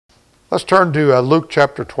Let's turn to Luke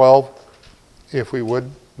chapter 12, if we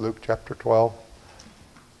would. Luke chapter 12.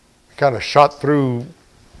 We kind of shot through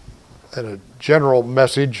at a general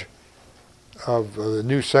message of the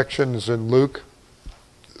new sections in Luke.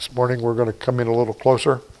 This morning we're going to come in a little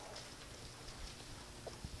closer.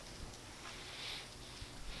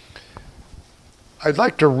 I'd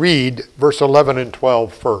like to read verse 11 and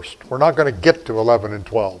 12 first. We're not going to get to 11 and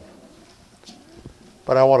 12,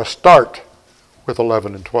 but I want to start with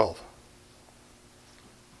 11 and 12.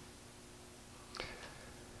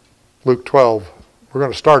 Luke 12, we're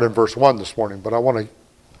going to start in verse 1 this morning, but I want to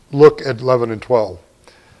look at 11 and 12.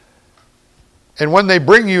 And when they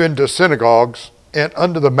bring you into synagogues and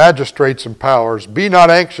unto the magistrates and powers, be not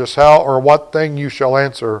anxious how or what thing you shall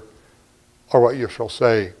answer or what you shall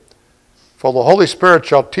say. For the Holy Spirit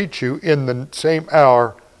shall teach you in the same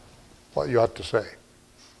hour what you ought to say.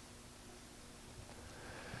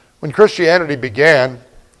 When Christianity began,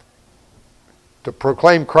 to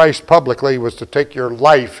proclaim Christ publicly was to take your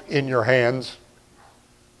life in your hands.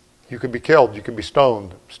 You could be killed, you could be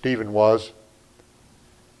stoned. Stephen was.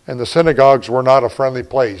 And the synagogues were not a friendly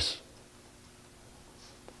place.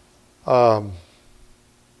 And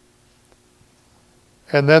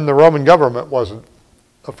then the Roman government wasn't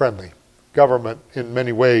a friendly government in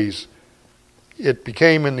many ways. It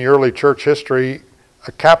became in the early church history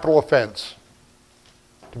a capital offense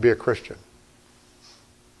to be a Christian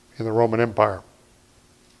in the Roman Empire.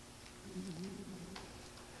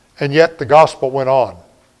 And yet the gospel went on.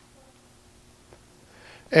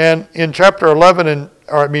 And in verse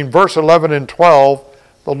 11 and 12,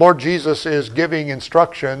 the Lord Jesus is giving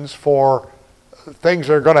instructions for things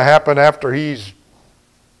that are going to happen after he's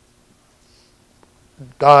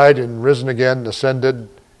died and risen again, ascended.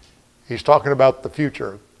 He's talking about the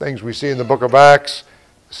future. Things we see in the book of Acts,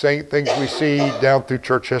 things we see down through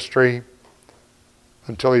church history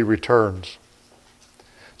until he returns.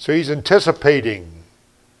 So he's anticipating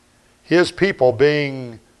his people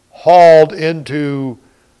being hauled into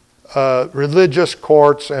religious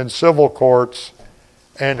courts and civil courts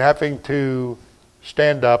and having to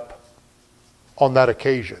stand up on that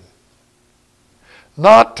occasion.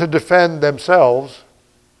 Not to defend themselves,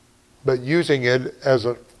 but using it as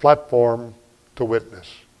a platform to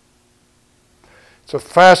witness. It's a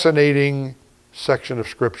fascinating section of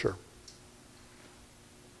Scripture.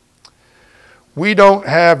 We don't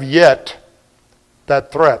have yet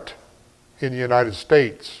that threat in the United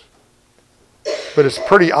States. But it's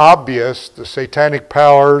pretty obvious the satanic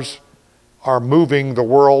powers are moving the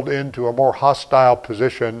world into a more hostile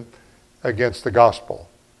position against the gospel.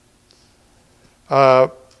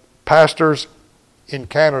 Pastors in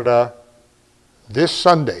Canada this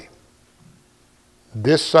Sunday,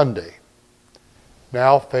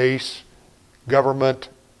 now face government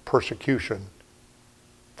persecution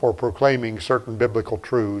for proclaiming certain biblical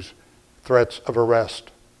truths, threats of arrest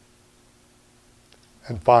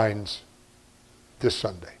and fines this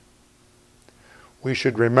Sunday. We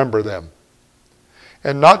should remember them.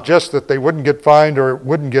 And not just that they wouldn't get fined or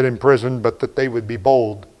wouldn't get imprisoned, but that they would be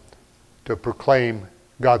bold to proclaim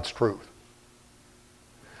God's truth.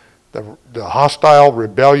 The hostile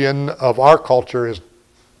rebellion of our culture is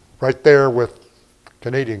right there with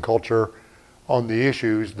Canadian culture on the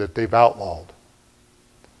issues that they've outlawed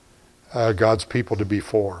God's people to be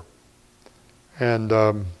for.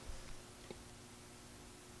 And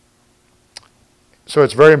so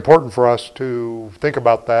it's very important for us to think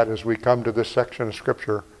about that as we come to this section of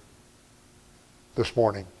Scripture this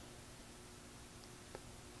morning.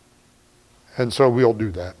 And so we'll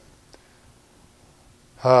do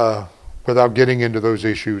that. Without getting into those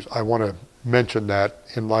issues, I want to mention that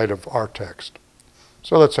in light of our text.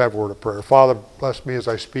 So let's have a word of prayer. Father, bless me as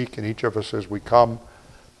I speak and each of us as we come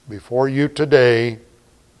before you today.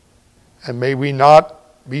 And may we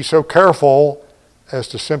not be so careful as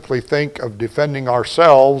to simply think of defending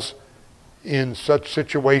ourselves in such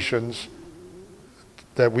situations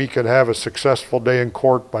that we could have a successful day in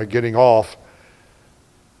court by getting off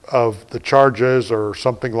of the charges or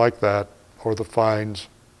something like that, or the fines,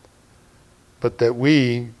 but that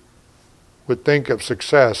we would think of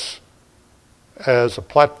success as a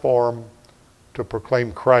platform to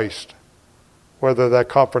proclaim Christ, whether that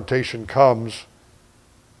confrontation comes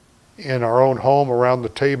in our own home around the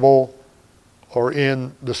table, or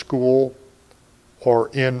in the school, or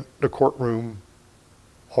in the courtroom,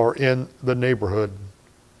 or in the neighborhood.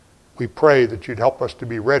 We pray that you'd help us to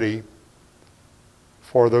be ready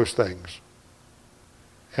for those things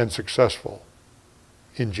and successful.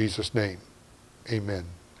 In Jesus' name, amen.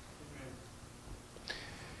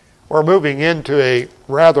 We're moving into a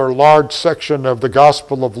rather large section of the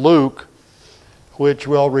Gospel of Luke, which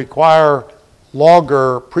will require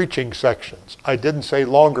longer preaching sections. I didn't say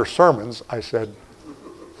longer sermons, I said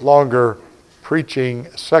longer preaching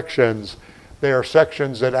sections. They are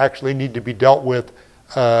sections that actually need to be dealt with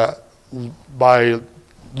by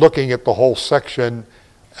looking at the whole section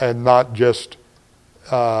and not just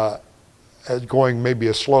going maybe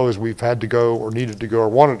as slow as we've had to go or needed to go or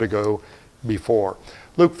wanted to go before.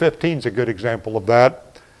 Luke 15 is a good example of that.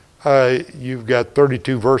 You've got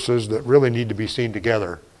 32 verses that really need to be seen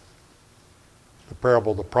together. The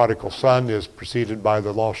parable of the prodigal son is preceded by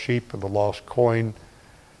the lost sheep and the lost coin.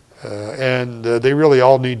 And they really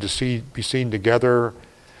all need to be seen together.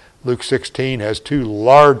 Luke 16 has two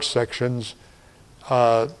large sections,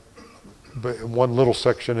 but one little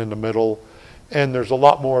section in the middle. And there's a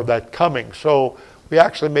lot more of that coming. So we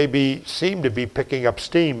actually seem to be picking up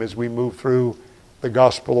steam as we move through the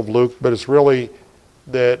Gospel of Luke, but it's really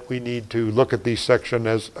that we need to look at these sections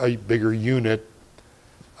as a bigger unit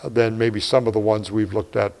than maybe some of the ones we've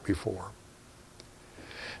looked at before.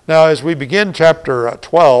 Now, as we begin chapter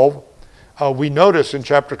 12, we notice in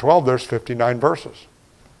chapter 12 there's 59 verses.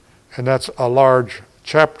 And that's a large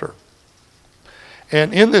chapter.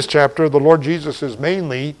 And in this chapter, the Lord Jesus is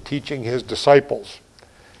mainly teaching his disciples.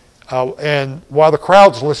 And while the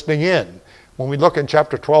crowd's listening in, when we look in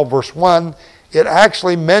chapter 12, verse 1, it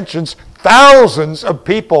actually mentions thousands of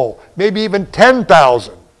people, maybe even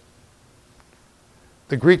 10,000.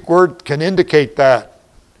 The Greek word can indicate that.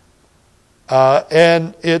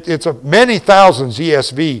 And it's a many thousands,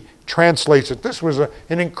 ESV translates it. This was an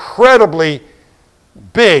incredibly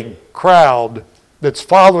big crowd that's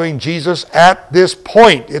following Jesus at this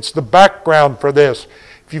point. It's the background for this.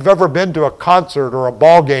 If you've ever been to a concert or a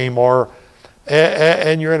ball game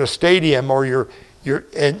and you're in a stadium or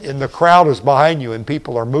and the crowd is behind you and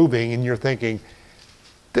people are moving and you're thinking,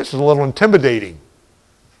 this is a little intimidating.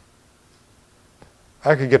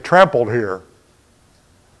 I could get trampled here.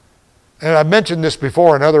 And I mentioned this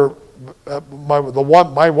before. My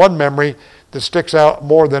one memory that sticks out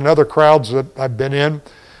more than other crowds that I've been in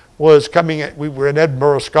was we were in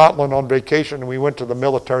Edinburgh, Scotland on vacation, and we went to the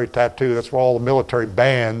military tattoo. That's where all the military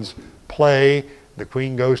bands play. The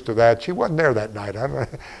Queen goes to that. She wasn't there that night. I don't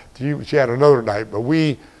know. She had another night, but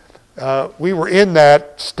we were in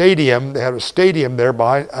that stadium. They had a stadium there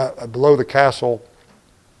below the castle.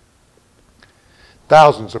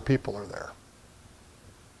 Thousands of people are there.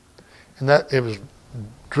 And it was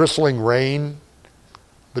drizzling rain,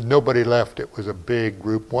 but nobody left. It was a big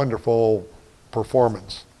group, wonderful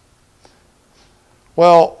performance.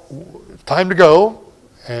 Well, time to go,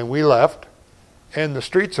 and we left. And the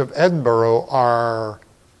streets of Edinburgh are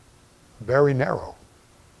very narrow.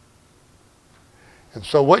 And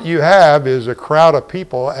so what you have is a crowd of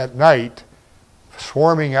people at night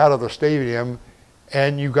swarming out of the stadium,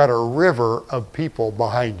 and you've got a river of people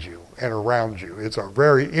behind you and around you. It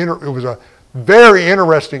was a very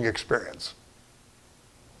interesting experience.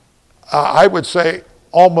 I would say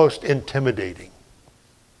almost intimidating.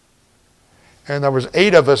 And there was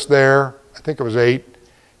 8 of us there, I think it was 8,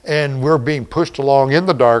 and we're being pushed along in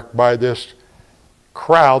the dark by this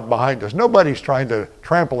crowd behind us. Nobody's trying to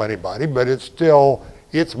trample anybody, but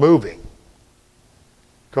it's moving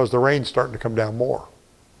because the rain's starting to come down more.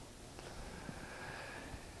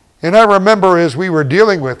 And I remember as we were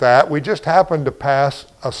dealing with that, we just happened to pass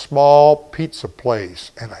a small pizza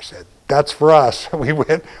place. And I said, that's for us.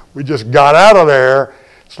 We just got out of there.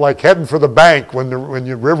 It's like heading for the bank when the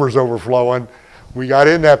river's overflowing. We got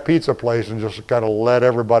in that pizza place and just kind of let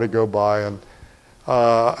everybody go by. And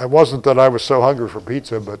it wasn't that I was so hungry for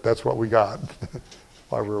pizza, but that's what we got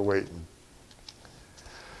while we were waiting.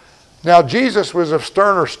 Now, Jesus was of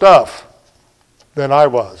sterner stuff than I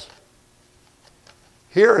was.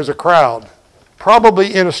 Here is a crowd,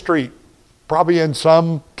 probably in a street, probably in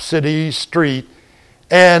some city street,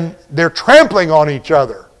 and they're trampling on each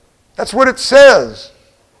other. That's what it says.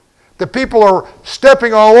 The people are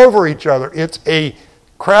stepping all over each other. It's a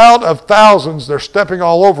crowd of thousands. They're stepping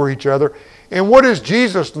all over each other. And what is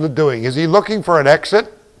Jesus doing? Is he looking for an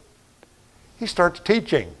exit? He starts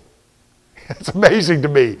teaching. It's amazing to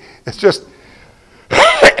me. It's just,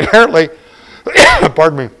 apparently,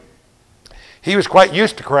 pardon me, he was quite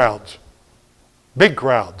used to crowds, big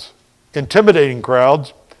crowds, intimidating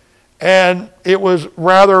crowds, and it was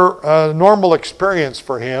rather a normal experience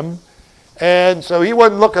for him. And so he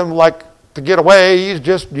wasn't looking like to get away. He's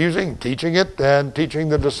just teaching it and teaching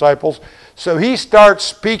the disciples. So he starts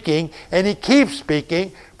speaking, and he keeps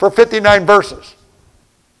speaking for 59 verses.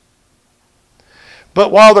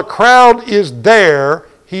 But while the crowd is there,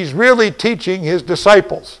 he's really teaching his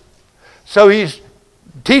disciples. So he's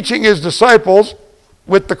teaching his disciples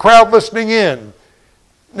with the crowd listening in.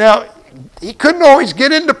 Now, he couldn't always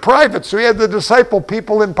get into private, so he had to disciple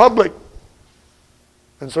people in public.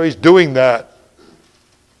 And so he's doing that.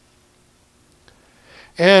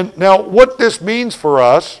 And now what this means for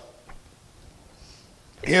us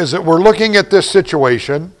is that we're looking at this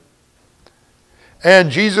situation,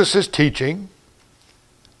 and Jesus is teaching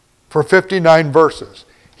for 59 verses.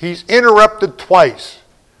 He's interrupted twice.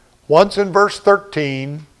 Once in verse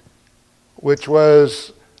 13, which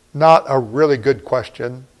was not a really good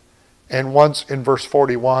question, and once in verse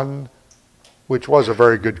 41, which was a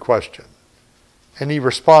very good question. And he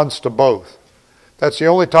responds to both. That's the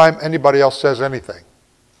only time anybody else says anything.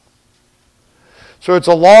 So it's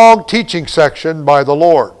a long teaching section by the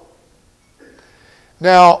Lord.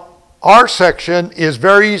 Now, our section is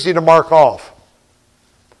very easy to mark off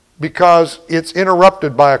because it's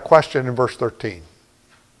interrupted by a question in verse 13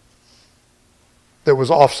 that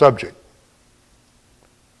was off subject.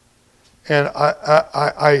 And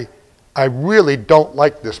I really don't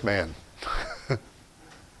like this man.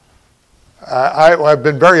 I've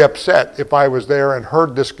been very upset if I was there and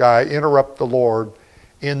heard this guy interrupt the Lord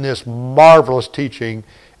in this marvelous teaching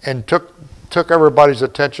and took everybody's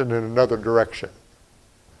attention in another direction.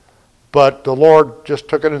 But the Lord just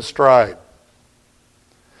took it in stride.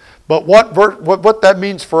 But what that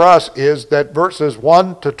means for us is that verses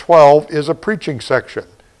 1 to 12 is a preaching section.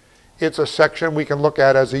 It's a section we can look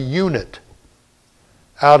at as a unit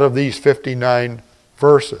out of these 59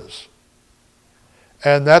 verses.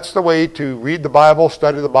 And that's the way to read the Bible,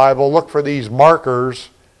 study the Bible, look for these markers,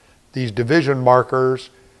 these division markers,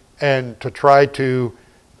 and to try to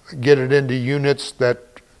get it into units that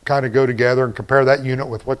kind of go together and compare that unit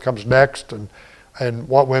with what comes next and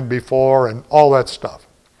what went before and all that stuff.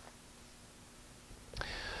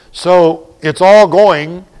 So it's all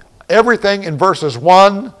going, everything in verses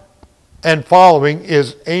 1 and following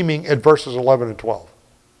is aiming at verses 11 and 12.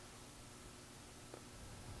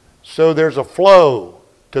 So there's a flow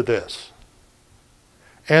to this.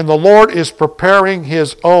 And the Lord is preparing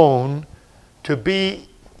his own to be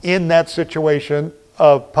in that situation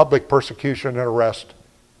of public persecution and arrest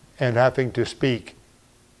and having to speak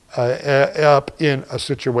up in a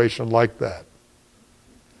situation like that.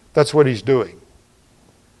 That's what he's doing.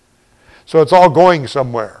 So it's all going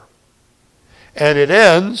somewhere. And it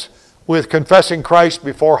ends with confessing Christ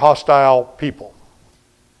before hostile people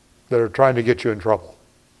that are trying to get you in trouble.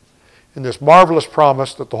 And this marvelous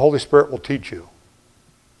promise that the Holy Spirit will teach you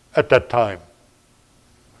at that time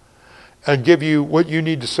and give you what you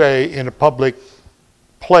need to say in a public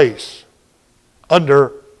place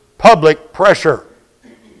under public pressure.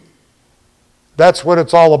 That's what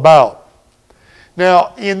it's all about.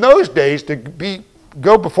 Now, in those days, to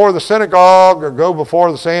go before the synagogue or go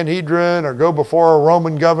before the Sanhedrin or go before a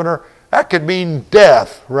Roman governor, that could mean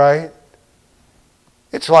death, right?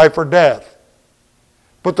 It's life or death.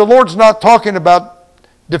 But the Lord's not talking about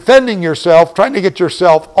defending yourself, trying to get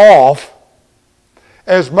yourself off,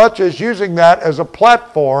 as much as using that as a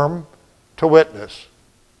platform to witness.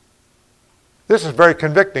 This is very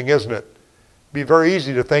convicting, isn't it? It'd be very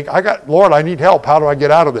easy to think, Lord, I need help. How do I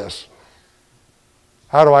get out of this?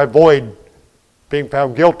 How do I avoid being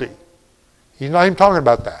found guilty? He's not even talking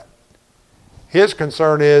about that. His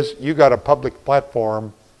concern is, you got a public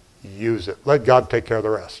platform, use it. Let God take care of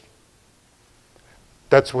the rest.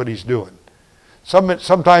 That's what he's doing.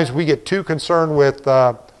 Sometimes we get too concerned with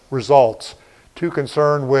results, too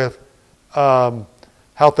concerned with how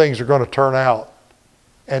things are going to turn out,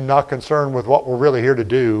 and not concerned with what we're really here to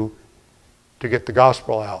do to get the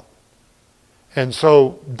gospel out. And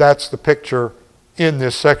so that's the picture in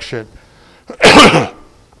this section. And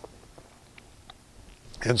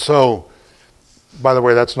so, by the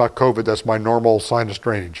way, that's not COVID, that's my normal sinus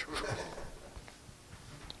drainage.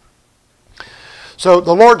 So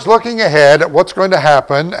the Lord's looking ahead at what's going to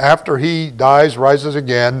happen after he dies, rises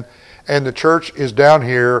again, and the church is down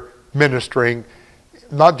here ministering,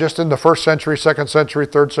 not just in the 1st century, 2nd century,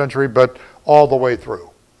 3rd century, but all the way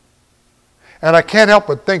through. And I can't help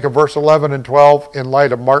but think of verse 11 and 12 in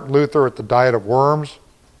light of Martin Luther at the Diet of Worms,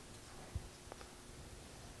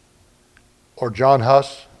 or John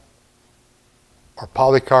Huss, or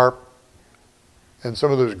Polycarp, and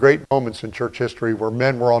some of those great moments in church history where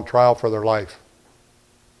men were on trial for their life.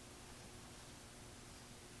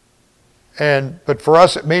 But for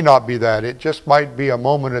us, it may not be that. It just might be a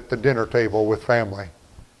moment at the dinner table with family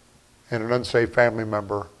and an unsaved family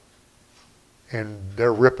member, and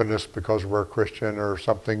they're ripping us because we're a Christian or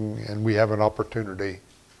something, and we have an opportunity.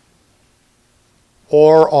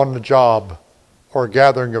 Or on the job, or a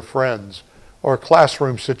gathering of friends, or a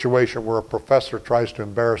classroom situation where a professor tries to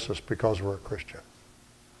embarrass us because we're a Christian.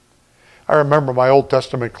 I remember my Old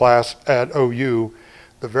Testament class at OU,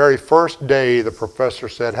 the very first day the professor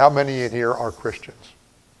said, how many in here are Christians?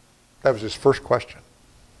 That was his first question.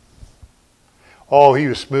 Oh, he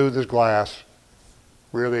was smooth as glass,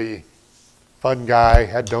 really fun guy,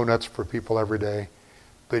 had donuts for people every day.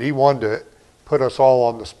 But he wanted to put us all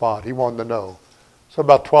on the spot. He wanted to know. So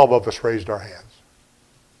about 12 of us raised our hands.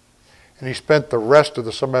 And he spent the rest of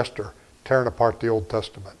the semester tearing apart the Old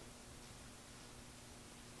Testament.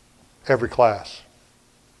 Every class.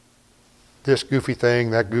 This goofy thing,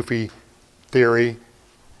 that goofy theory.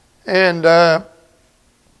 And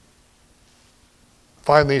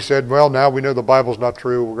finally he said, well, now we know the Bible's not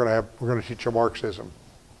true. We're going to teach you Marxism.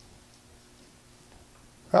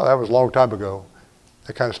 Well, that was a long time ago.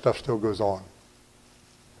 That kind of stuff still goes on.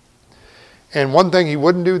 And one thing he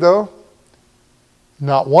wouldn't do, though,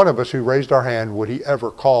 not one of us who raised our hand would he ever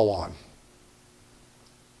call on.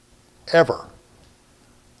 Ever.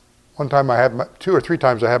 One time two or three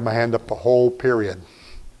times I had my hand up the whole period.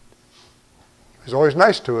 He was always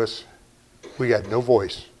nice to us. We had no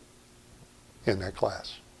voice in that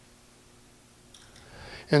class.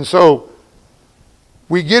 And so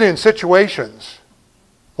we get in situations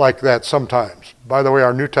like that sometimes. By the way,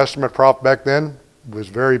 our New Testament prof back then was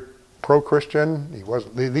very pro-Christian.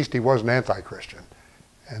 At least he wasn't anti-Christian.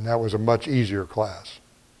 And that was a much easier class.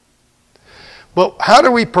 But how do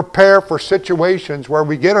we prepare for situations where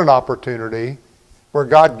we get an opportunity, where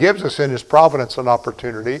God gives us in His providence an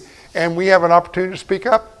opportunity, and we have an opportunity to speak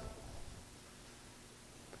up?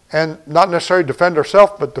 And not necessarily defend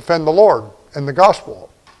ourselves, but defend the Lord and the gospel.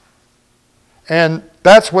 And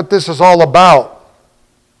that's what this is all about.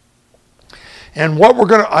 And what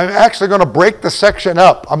I'm actually going to break the section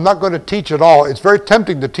up. I'm not going to teach it all. It's very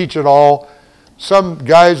tempting to teach it all. Some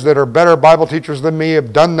guys that are better Bible teachers than me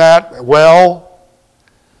have done that well.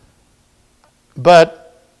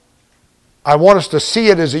 But I want us to see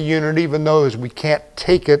it as a unit, even though we can't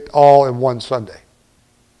take it all in one Sunday.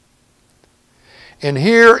 And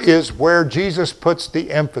here is where Jesus puts the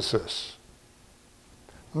emphasis.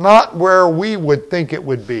 Not where we would think it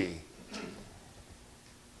would be.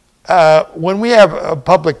 When we have a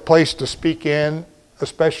public place to speak in,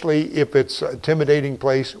 especially if it's an intimidating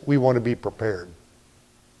place, we want to be prepared.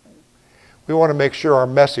 We want to make sure our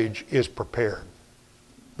message is prepared.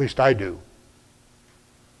 At least I do.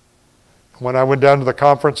 When I went down to the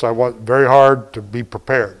conference, I worked very hard to be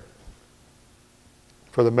prepared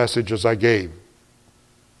for the messages I gave.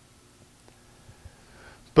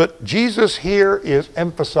 But Jesus here is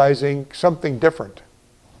emphasizing something different.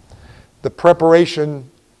 The preparation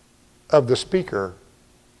of the speaker,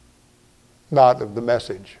 not of the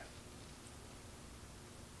message.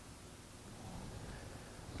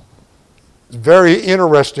 It's very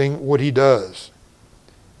interesting what he does.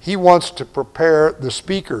 He wants to prepare the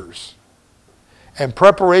speakers. And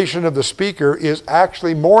preparation of the speaker is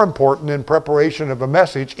actually more important than preparation of a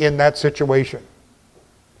message in that situation.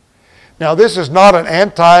 Now, this is not an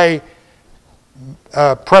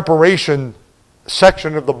anti-preparation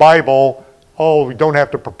section of the Bible. Oh, we don't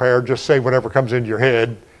have to prepare, just say whatever comes into your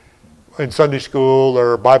head in Sunday school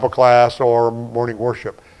or Bible class or morning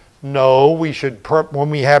worship. No, we should, when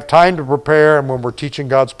we have time to prepare and when we're teaching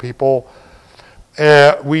God's people,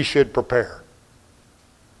 we should prepare.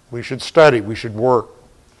 We should study, we should work.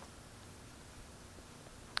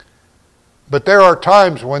 But there are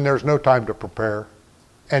times when there's no time to prepare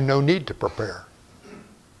and no need to prepare.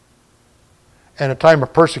 And a time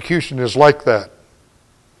of persecution is like that.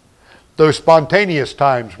 Those spontaneous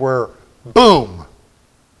times where, boom,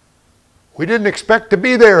 we didn't expect to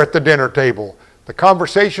be there at the dinner table. The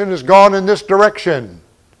conversation has gone in this direction.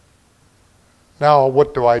 Now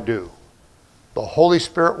what do? The Holy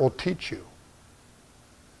Spirit will teach you.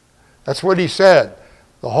 That's what he said.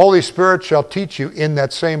 The Holy Spirit shall teach you in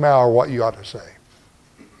that same hour what you ought to say.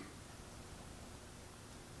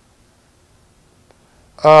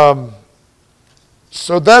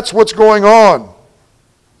 So that's what's going on.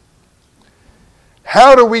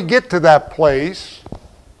 How do we get to that place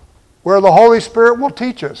where the Holy Spirit will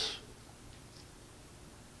teach us?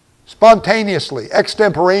 Spontaneously,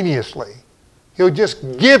 extemporaneously. He'll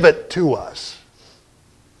just give it to us.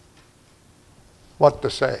 What to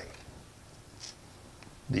say.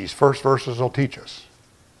 These first verses will teach us.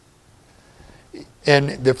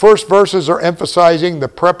 And the first verses are emphasizing the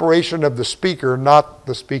preparation of the speaker, not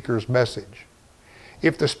the speaker's message.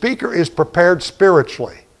 If the speaker is prepared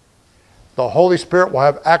spiritually, the Holy Spirit will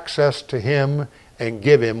have access to him and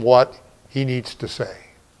give him what he needs to say.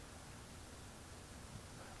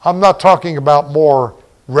 I'm not talking about more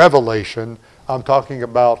revelation. I'm talking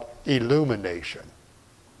about illumination.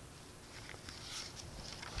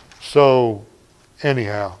 So,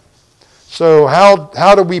 anyhow. So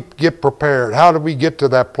how do we get prepared? How do we get to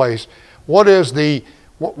that place? What's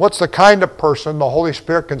the kind of person the Holy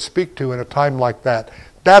Spirit can speak to in a time like that?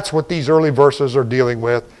 That's what these early verses are dealing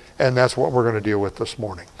with, and that's what we're going to deal with this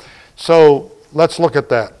morning. So let's look at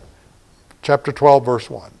that. Chapter 12, verse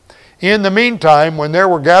 1. In the meantime, when there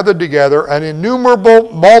were gathered together an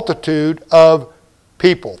innumerable multitude of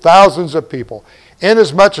people, thousands of people,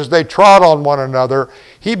 inasmuch as they trod on one another,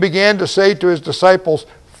 he began to say to his disciples,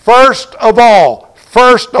 first of all,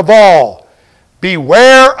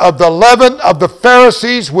 beware of the leaven of the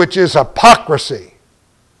Pharisees, which is hypocrisy.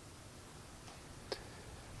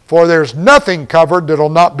 For there's nothing covered that will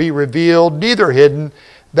not be revealed, neither hidden,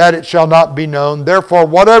 that it shall not be known. Therefore,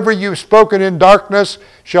 whatever you've spoken in darkness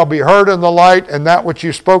shall be heard in the light, and that which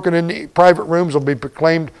you've spoken in the private rooms will be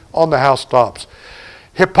proclaimed on the housetops.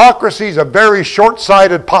 Hypocrisy is a very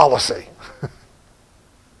short-sighted policy.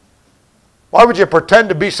 Why would you pretend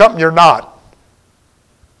to be something you're not?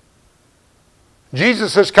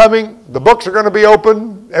 Jesus is coming. The books are going to be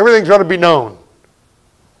open. Everything's going to be known.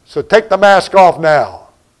 So take the mask off now.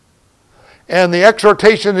 And the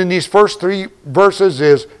exhortation in these first 3 verses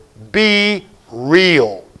is, be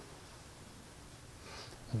real.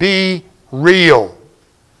 Be real.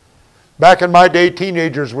 Back in my day,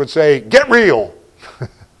 teenagers would say, get real.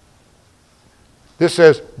 This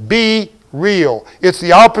says, be real. It's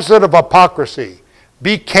the opposite of hypocrisy.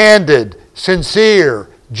 Be candid, sincere,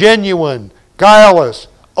 genuine, guileless,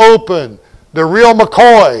 open, the real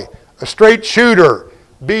McCoy, a straight shooter.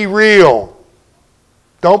 Be real.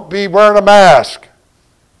 Don't be wearing a mask.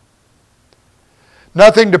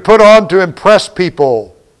 Nothing to put on to impress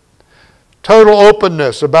people. Total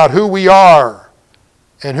openness about who we are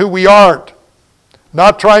and who we aren't.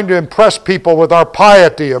 Not trying to impress people with our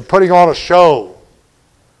piety of putting on a show.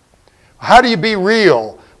 How do you be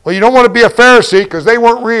real? Well, you don't want to be a Pharisee because they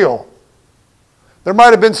weren't real. There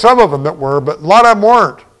might have been some of them that were, but a lot of them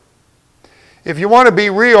weren't. If you want to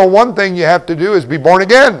be real, one thing you have to do is be born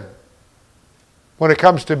again. When it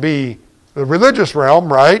comes to be the religious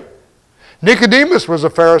realm, right? Nicodemus was a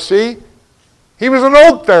Pharisee. He was an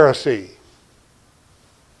old Pharisee.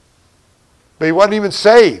 But he wasn't even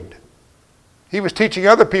saved. He was teaching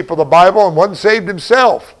other people the Bible and wasn't saved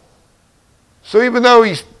himself. So even though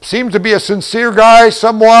he seems to be a sincere guy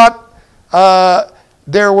somewhat,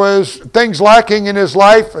 there was things lacking in his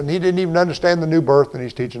life, and he didn't even understand the new birth, and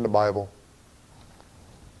he's teaching the Bible.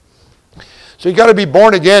 So you got to be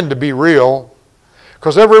born again to be real,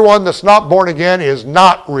 because everyone that's not born again is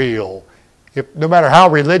not real. No matter how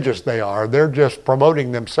religious they are, they're just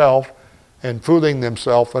promoting themselves and fooling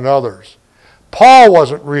themselves and others. Paul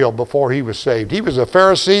wasn't real before he was saved. He was a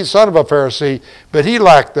Pharisee, son of a Pharisee, but he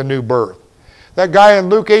lacked the new birth. That guy in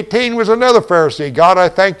Luke 18 was another Pharisee. God, I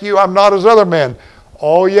thank you, I'm not as other men.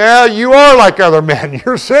 Oh yeah, you are like other men.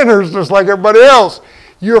 You're sinners just like everybody else.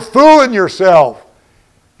 You're fooling yourself.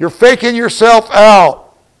 You're faking yourself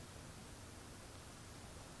out.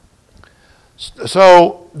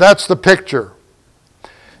 So that's the picture.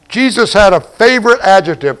 Jesus had a favorite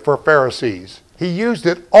adjective for Pharisees. He used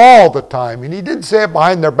it all the time, and he didn't say it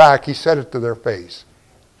behind their back. He said it to their face.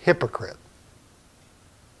 Hypocrite.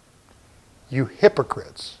 You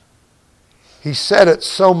hypocrites. He said it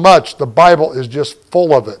so much, the Bible is just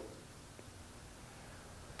full of it.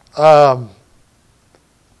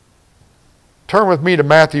 Turn with me to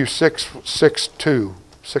Matthew 6:2.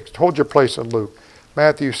 Hold your place in Luke.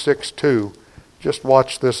 Matthew 6:2. Just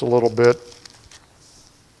watch this a little bit.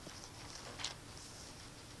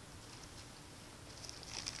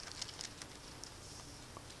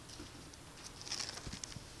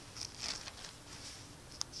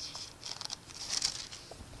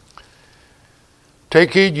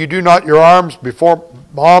 Take heed you do not your alms before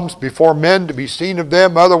men to be seen of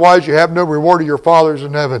them, otherwise you have no reward of your fathers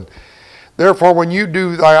in heaven. Therefore when you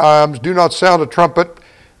do thy alms, do not sound a trumpet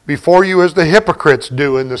before you as the hypocrites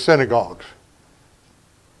do in the synagogues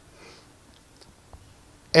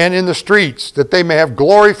and in the streets, that they may have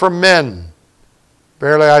glory from men.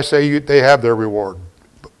 Verily I say you, they have their reward.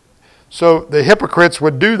 So the hypocrites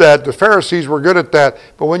would do that. The Pharisees were good at that.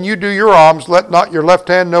 But when you do your alms, let not your left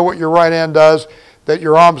hand know what your right hand does, that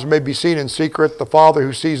your alms may be seen in secret. The Father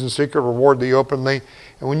who sees in secret reward thee openly.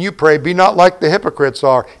 And when you pray, be not like the hypocrites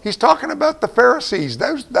are. He's talking about the Pharisees.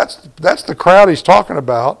 That's the crowd he's talking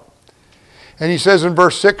about. And he says in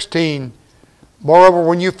verse 16, moreover,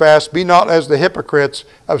 when you fast, be not as the hypocrites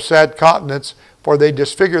of sad countenance, for they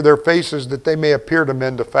disfigure their faces that they may appear to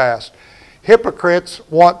men to fast. Hypocrites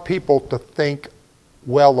want people to think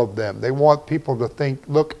well of them. They want people to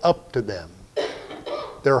look up to them.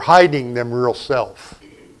 They're hiding them real self.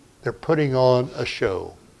 They're putting on a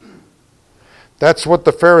show. That's what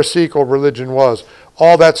the Pharisaical religion was.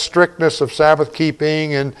 All that strictness of Sabbath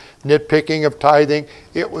keeping and nitpicking of tithing,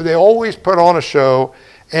 they always put on a show.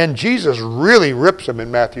 And Jesus really rips them in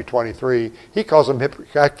Matthew 23. He calls them,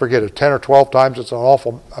 I forget it, 10 or 12 times. It's an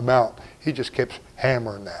awful amount. He just keeps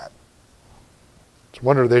hammering that. It's a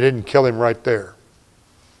wonder they didn't kill him right there.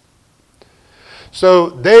 So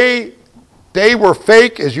they were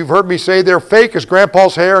fake, as you've heard me say, they're fake as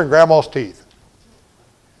grandpa's hair and grandma's teeth.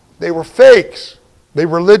 They were fakes. They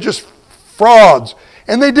were religious frauds.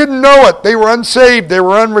 And they didn't know it. They were unsaved. They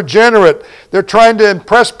were unregenerate. They're trying to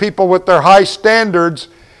impress people with their high standards.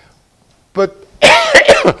 But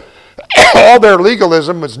all their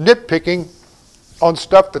legalism was nitpicking on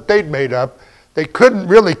stuff that they'd made up. They couldn't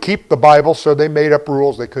really keep the Bible, so they made up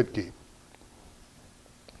rules they could keep.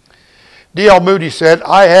 D.L. Moody said,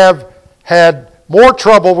 I have had more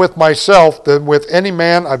trouble with myself than with any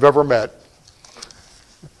man I've ever met.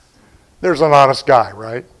 There's an honest guy,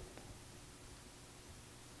 right?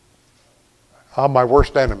 I'm my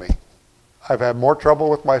worst enemy. I've had more trouble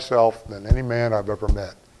with myself than any man I've ever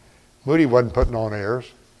met. Moody wasn't putting on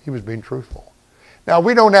airs. He was being truthful. Now,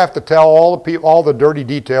 we don't have to tell all the dirty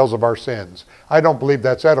details of our sins. I don't believe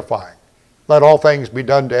that's edifying. Let all things be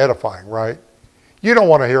done to edifying, right? You don't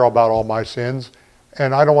want to hear about all my sins,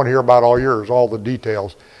 and I don't want to hear about all yours, all the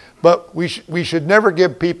details. But we should never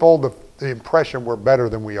give people the impression we're better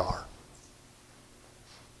than we are.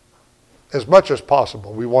 As much as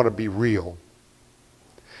possible, we want to be real.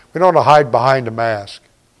 We don't want to hide behind a mask.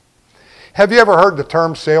 Have you ever heard the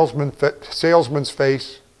term salesman's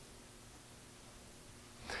face?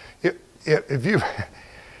 If you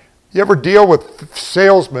ever deal with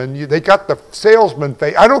salesmen, they got the salesman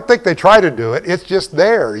face. I don't think they try to do it. It's just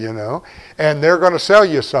there, you know. And they're going to sell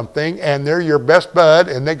you something, and they're your best bud,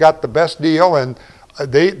 and they got the best deal, and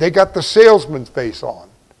they got the salesman's face on.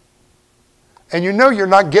 And you know you're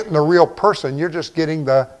not getting the real person. You're just getting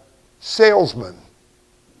the salesman.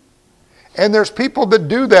 And there's people that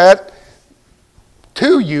do that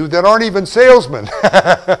to you that aren't even salesmen.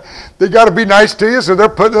 They got to be nice to you, so they're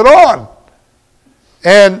putting it on.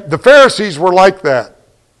 And the Pharisees were like that.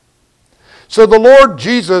 So the Lord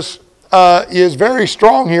Jesus is very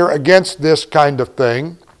strong here against this kind of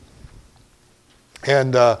thing.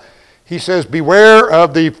 And he says, beware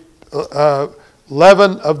of the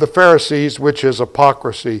leaven of the Pharisees, which is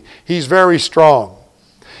hypocrisy. He's very strong.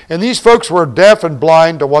 And these folks were deaf and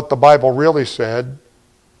blind to what the Bible really said.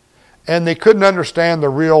 And they couldn't understand the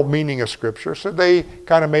real meaning of Scripture. So they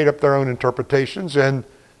kind of made up their own interpretations and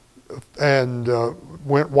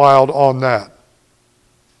went wild on that.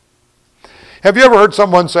 Have you ever heard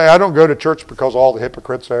someone say, I don't go to church because all the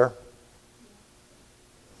hypocrites there?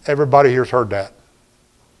 Everybody here's heard that.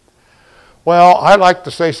 Well, I like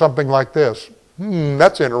to say something like this.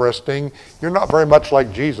 That's interesting. You're not very much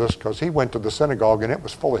like Jesus because he went to the synagogue and it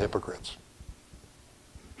was full of hypocrites.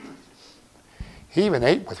 He even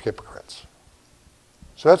ate with hypocrites.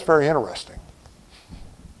 So that's very interesting.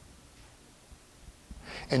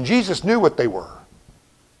 And Jesus knew what they were.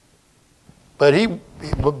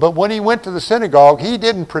 But when he went to the synagogue, he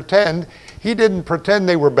didn't pretend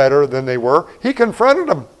they were better than they were. He confronted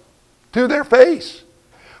them to their face.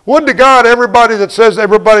 Would to God everybody that says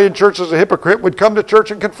everybody in church is a hypocrite would come to church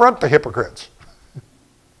and confront the hypocrites.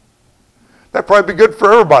 That'd probably be good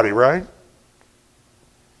for everybody, right?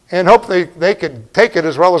 And hope they could take it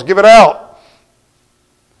as well as give it out.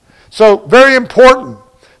 So, very important.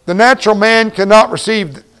 The natural man cannot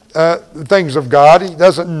receive the things of God. He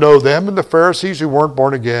doesn't know them. And the Pharisees who weren't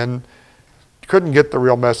born again couldn't get the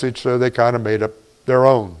real message, so they kind of made up their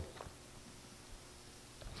own.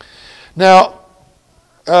 Now,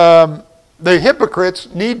 the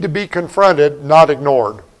hypocrites need to be confronted, not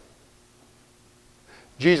ignored.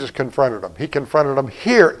 Jesus confronted them. He confronted them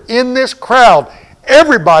here in this crowd.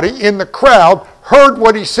 Everybody in the crowd heard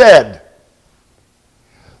what he said.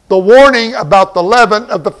 The warning about the leaven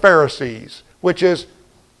of the Pharisees, which is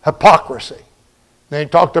hypocrisy. They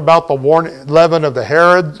talked about the leaven of the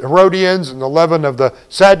Herodians and the leaven of the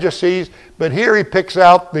Sadducees, but here he picks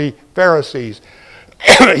out the Pharisees.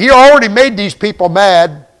 He already made these people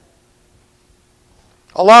mad.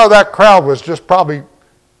 A lot of that crowd was just probably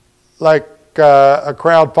like a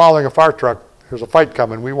crowd following a fire truck. There's a fight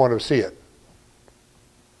coming. We want to see it.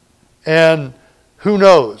 And who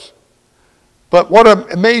knows? But what an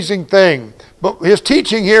amazing thing. But his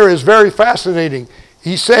teaching here is very fascinating.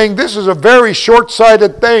 He's saying this is a very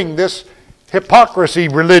short-sighted thing, this hypocrisy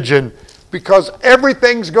religion, because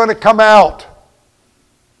everything's going to come out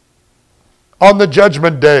on the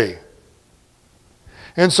judgment day.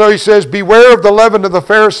 And so he says, beware of the leaven of the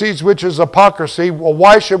Pharisees, which is hypocrisy. Well,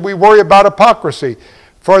 why should we worry about hypocrisy?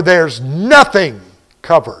 For there's nothing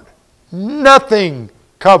covered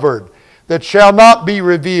that shall not be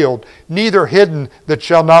revealed, neither hidden that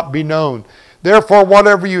shall not be known. Therefore,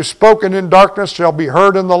 whatever you've spoken in darkness shall be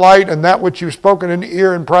heard in the light, and that which you've spoken in the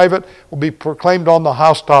ear in private will be proclaimed on the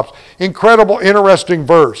housetops. Incredible, interesting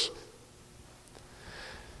verse.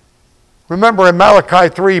 Remember in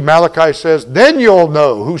Malachi 3, Malachi says, then you'll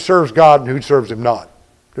know who serves God and who serves him not.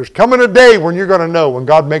 There's coming a day when you're going to know, when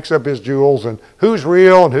God makes up his jewels, and who's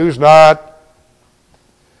real and who's not.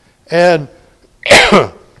 And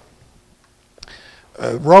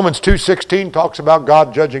Romans 2:16 talks about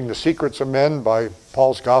God judging the secrets of men by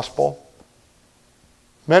Paul's gospel.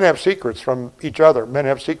 Men have secrets from each other. Men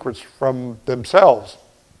have secrets from themselves.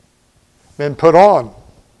 Men put on.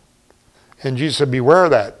 And Jesus said, beware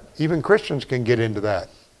of that. Even Christians can get into that.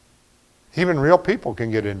 Even real people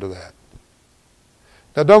can get into that.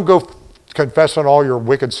 Now don't go confessing all your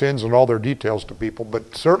wicked sins and all their details to people,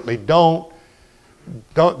 but certainly don't,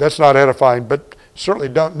 that's not edifying, but certainly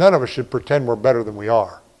none of us should pretend we're better than we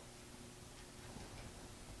are.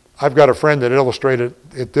 I've got a friend that illustrated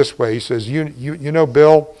it this way. He says, you know,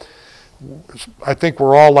 Bill, I think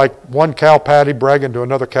we're all like one cow patty bragging to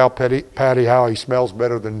another cow patty how he smells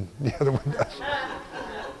better than the other one does.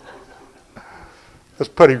 That's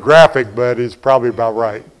pretty graphic, but it's probably about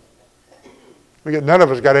right. None of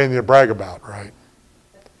us got anything to brag about, right?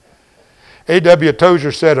 A.W.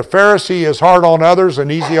 Tozer said, a Pharisee is hard on others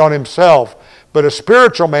and easy on himself, but a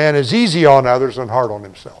spiritual man is easy on others and hard on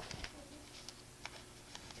himself.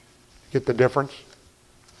 Get the difference?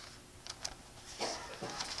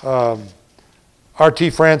 R.T.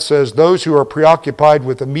 France says, those who are preoccupied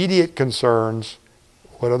with immediate concerns,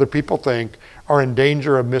 what other people think, are in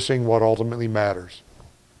danger of missing what ultimately matters.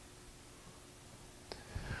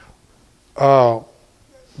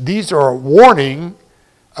 These are a warning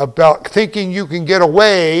about thinking you can get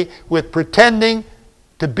away with pretending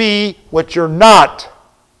to be what you're not.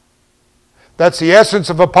 That's the essence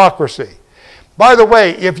of hypocrisy. By the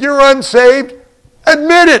way, if you're unsaved,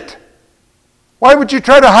 admit it. Why would you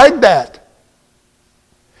try to hide that?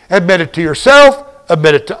 Admit it to yourself,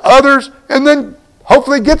 admit it to others, and then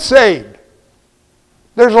hopefully get saved.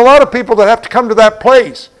 There's a lot of people that have to come to that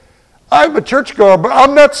place. I'm a churchgoer, but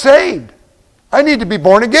I'm not saved. I need to be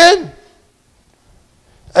born again.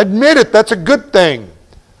 Admit it. That's a good thing.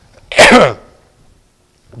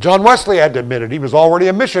 John Wesley had to admit it. He was already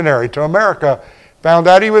a missionary to America. Found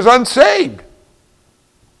out he was unsaved.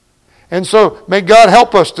 And so may God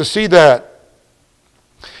help us to see that.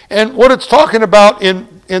 And what it's talking about in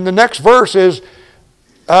the next verse is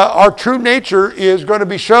our true nature is going to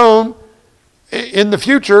be shown in the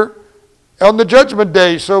future on the judgment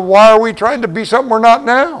day. So why are we trying to be something we're not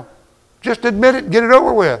now? Just admit it and get it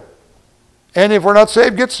over with. And if we're not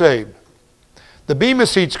saved, get saved. The Bema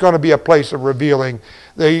Seat's going to be a place of revealing.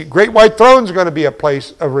 The Great White Throne's going to be a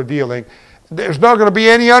place of revealing. There's not going to be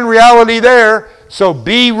any unreality there, so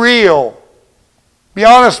be real. Be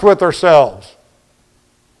honest with ourselves.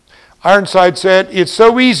 Ironside said, it's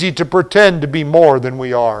so easy to pretend to be more than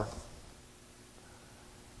we are.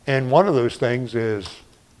 And one of those things is,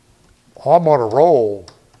 I'm on a roll.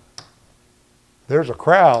 There's a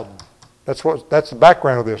crowd. That's the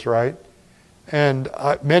background of this, right? And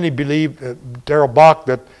many believe, Darrell Bach,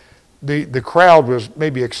 that the crowd was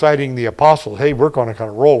maybe exciting the apostles. Hey, we're going to kind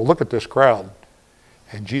of roll. Look at this crowd.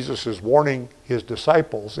 And Jesus is warning his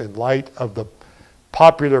disciples in light of the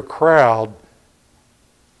popular crowd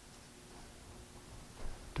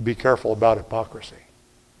to be careful about hypocrisy.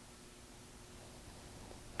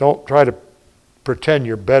 Don't try to pretend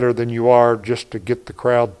you're better than you are just to get the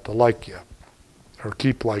crowd to like you or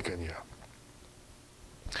keep liking you.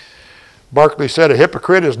 Barclay said, a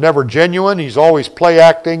hypocrite is never genuine. He's always play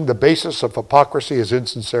acting. The basis of hypocrisy is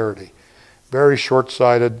insincerity. Very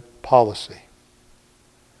short-sighted policy.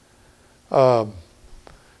 And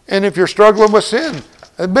if you're struggling with sin,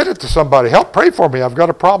 admit it to somebody. Help pray for me. I've got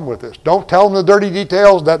a problem with this. Don't tell them the dirty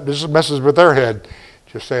details. That this messes with their head.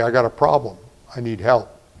 Just say, I got a problem. I need help.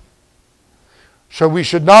 So we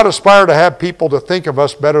should not aspire to have people to think of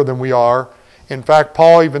us better than we are. In fact,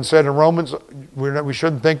 Paul even said in Romans, we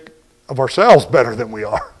shouldn't think of ourselves better than we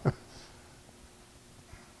are.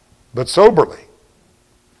 But soberly,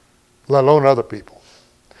 let alone other people.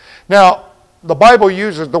 Now, the Bible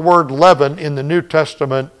uses the word leaven in the New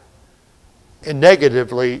Testament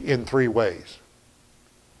negatively in 3 ways.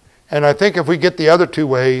 And I think if we get the other 2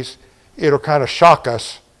 ways, it'll kind of shock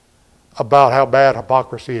us about how bad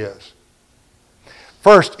hypocrisy is.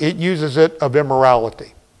 First, it uses it of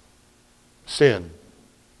immorality, sin.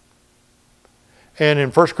 And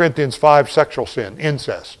in 1 Corinthians 5, sexual sin,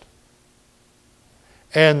 incest.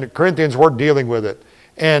 And the Corinthians were dealing with it.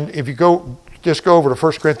 And if you just go over to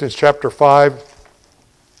 1 Corinthians chapter 5,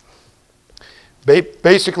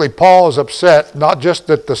 basically Paul is upset, not just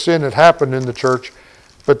that the sin had happened in the church,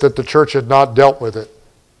 but that the church had not dealt with it.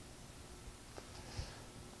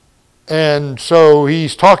 And so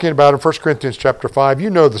he's talking about in 1 Corinthians chapter 5, you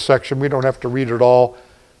know the section, we don't have to read it all,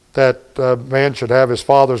 that man should have his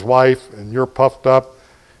father's wife, and you're puffed up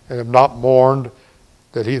and have not mourned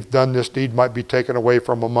that he hath done this deed might be taken away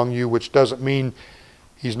from among you, which doesn't mean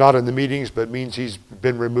he's not in the meetings, but means he's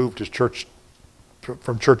been removed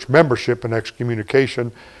from church membership and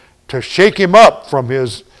excommunication, to shake him up from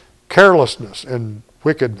his carelessness and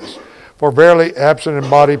wickedness. For verily, absent in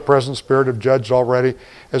body, present spirit have judged already,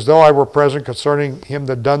 as though I were present concerning him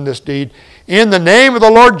that done this deed. In the name of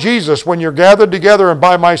the Lord Jesus, when you're gathered together, and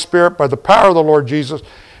by my Spirit, by the power of the Lord Jesus,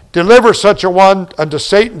 deliver such a one unto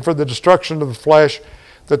Satan for the destruction of the flesh,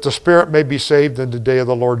 that the spirit may be saved in the day of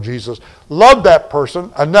the Lord Jesus. Love that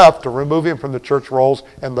person enough to remove him from the church rolls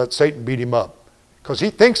and let Satan beat him up. Because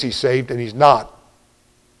he thinks he's saved and he's not.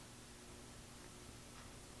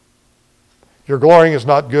 Your glorying is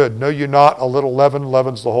not good. Know you not, a little leaven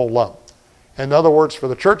leavens the whole lump. In other words, for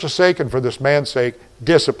the church's sake and for this man's sake,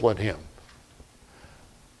 discipline him.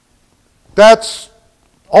 That's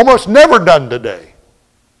almost never done today.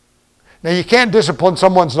 Now, you can't discipline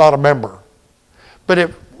someone who's not a member. But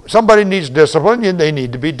if somebody needs discipline, they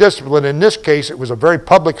need to be disciplined. In this case, it was a very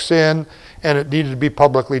public sin, and it needed to be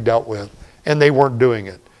publicly dealt with. And they weren't doing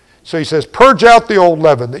it. So he says, purge out the old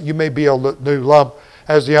leaven, that you may be a new lump,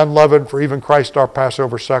 as the unleavened, for even Christ our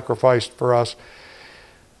Passover sacrificed for us.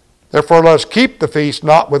 Therefore let us keep the feast,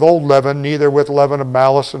 not with old leaven, neither with leaven of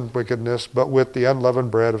malice and wickedness, but with the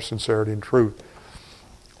unleavened bread of sincerity and truth.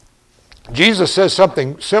 Jesus says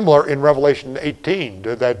something similar in Revelation 18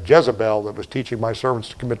 to that Jezebel that was teaching my servants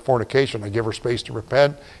to commit fornication. I give her space to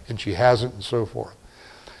repent, and she hasn't, and so forth.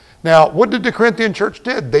 Now, what did the Corinthian church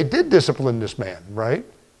did? They did discipline this man, right?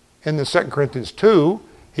 In the 2 Corinthians 2,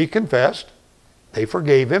 he confessed. They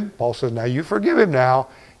forgave him. Paul says, now you forgive him now.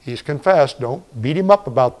 He's confessed. Don't beat him up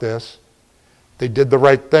about this. They did the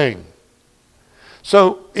right thing.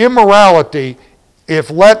 So immorality, if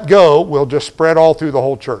let go, will just spread all through the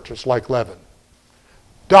whole church. It's like leaven.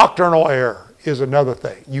 Doctrinal error is another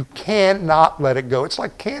thing. You cannot let it go. It's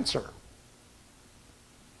like cancer.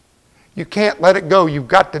 You can't let it go. You've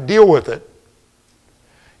got to deal with it.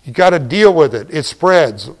 You've got to deal with it. It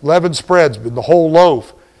spreads. Leaven spreads in the whole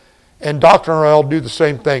loaf. And doctrinal error will do the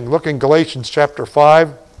same thing. Look in Galatians chapter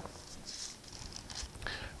 5,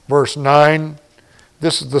 verse 9.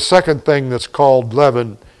 This is the second thing that's called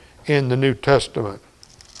leaven in the New Testament.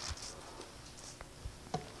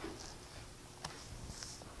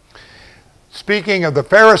 Speaking of the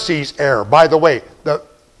Pharisees' error, by the way,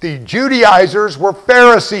 the Judaizers were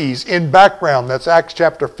Pharisees in background. That's Acts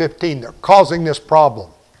chapter 15. They're causing this problem.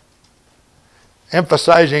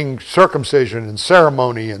 Emphasizing circumcision and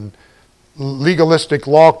ceremony and legalistic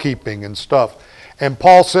law-keeping and stuff. And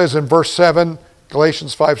Paul says in verse 7,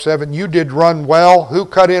 Galatians 5:7, you did run well. Who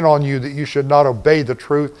cut in on you that you should not obey the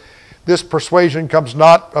truth? This persuasion comes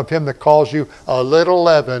not of him that calls you. A little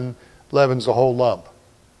leaven leavens the whole lump.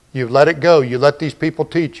 You let it go. You let these people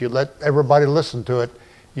teach. You let everybody listen to it.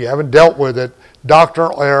 You haven't dealt with it.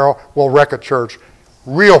 Doctrinal error will wreck a church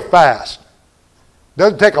real fast.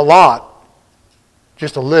 Doesn't take a lot,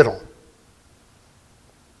 just a little.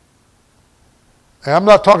 And I'm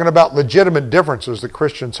not talking about legitimate differences that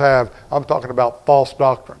Christians have. I'm talking about false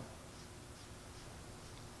doctrine.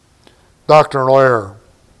 Doctrinal error.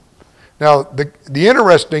 Now, the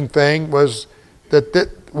interesting thing was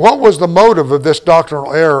that what was the motive of this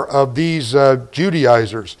doctrinal error of these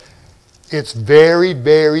Judaizers? It's very,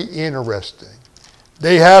 very interesting.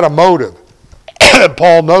 They had a motive.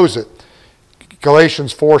 Paul knows it.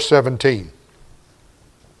 Galatians 4:17.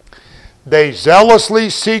 They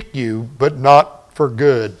zealously seek you, but not for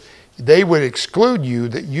good. They would exclude you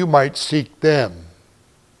that you might seek them.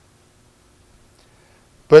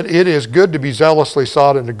 But it is good to be zealously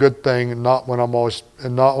sought in a good thing, and not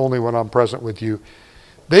only when I'm present with you.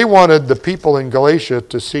 They wanted the people in Galatia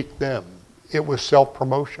to seek them. It was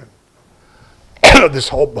self-promotion. This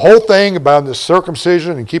whole thing about this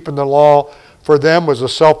circumcision and keeping the law for them was a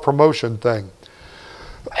self-promotion thing.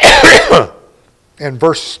 In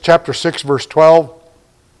chapter 6, verse 12,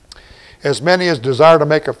 as many as desire to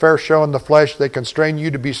make a fair show in the flesh, they constrain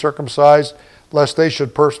you to be circumcised, lest they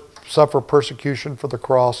should suffer persecution for the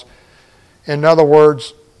cross. In other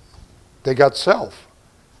words, they got self.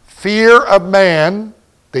 Fear of man.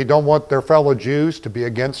 They don't want their fellow Jews to be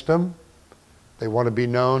against them. They want to be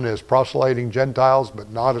known as proselyting Gentiles,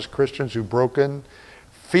 but not as Christians who've broken.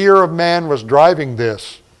 Fear of man was driving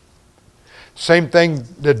this. Same thing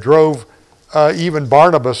that drove even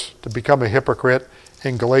Barnabas to become a hypocrite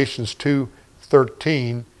in Galatians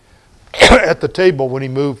 2:13 at the table when he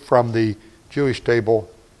moved from the Jewish table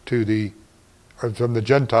to from the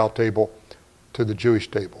Gentile table to the Jewish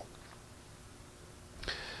table.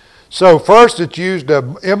 So first it's used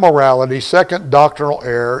of immorality, second doctrinal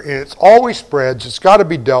error, and it always spreads. It's got to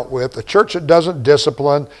be dealt with. A church that doesn't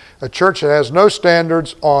discipline, a church that has no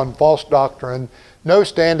standards on false doctrine, no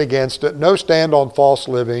stand against it, no stand on false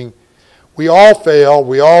living. We all fail.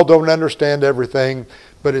 We all don't understand everything,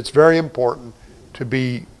 but it's very important to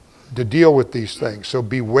deal with these things. So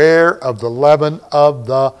beware of the leaven of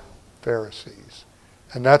the Pharisees.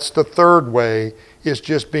 And that's the third way, is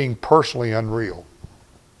just being personally unreal.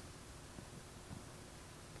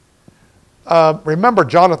 Remember,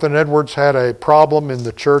 Jonathan Edwards had a problem in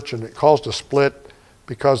the church, and it caused a split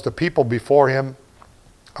because the people before him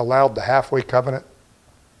allowed the halfway covenant.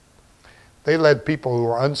 They let people who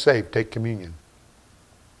were unsaved take communion.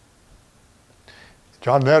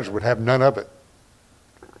 Jonathan Edwards would have none of it.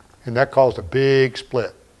 And that caused a big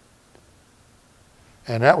split.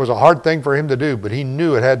 And that was a hard thing for him to do, but he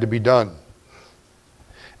knew it had to be done.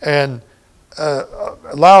 And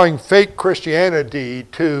allowing fake Christianity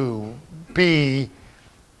to be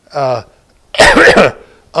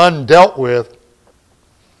undealt with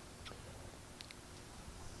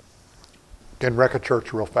can wreck a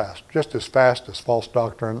church real fast, just as fast as false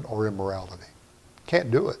doctrine or immorality. Can't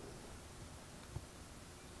do it.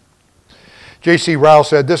 J.C. Ryle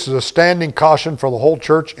said, "This is a standing caution for the whole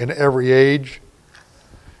church in every age."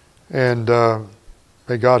 And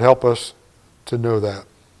may God help us to know that.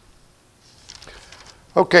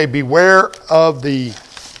 Okay, beware of the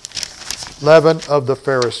leaven of the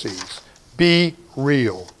Pharisees. Be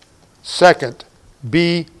real. Second,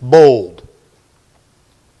 be bold.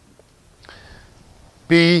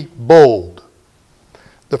 Be bold.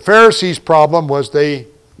 The Pharisees' problem was they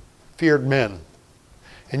feared men.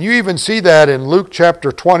 And you even see that in Luke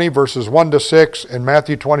chapter 20, verses 1 to 6, and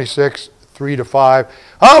Matthew 26, 3 to 5.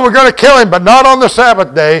 Oh, we're going to kill him, but not on the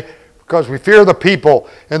Sabbath day, because we fear the people.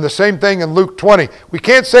 And the same thing in Luke 20. We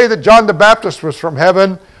can't say that John the Baptist was from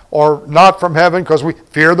heaven or not from heaven because we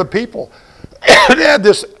fear the people. They had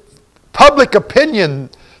this public opinion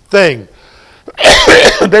thing.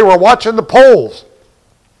 They were watching the polls.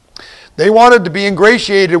 They wanted to be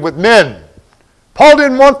ingratiated with men. Paul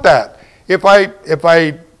didn't want that. If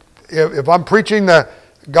I'm preaching the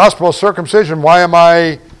gospel of circumcision, why am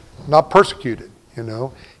I not persecuted? You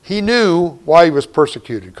know, he knew why he was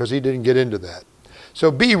persecuted because he didn't get into that.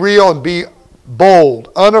 So be real and be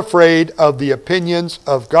bold, unafraid of the opinions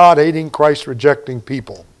of God-hating, Christ-rejecting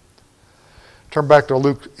people. Turn back to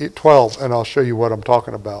Luke 12 and I'll show you what I'm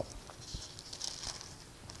talking about.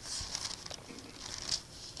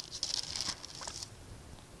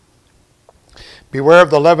 Beware of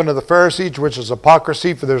the leaven of the Pharisees, which is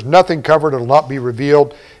hypocrisy, for there's nothing covered that will not be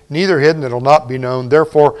revealed, neither hidden that will not be known.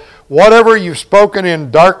 Therefore, whatever you've spoken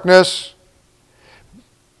in darkness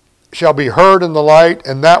shall be heard in the light,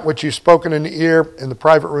 and that which you've spoken in the ear in the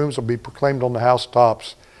private rooms will be proclaimed on the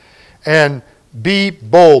housetops. And be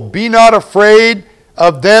bold. Be not afraid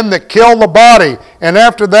of them that kill the body, and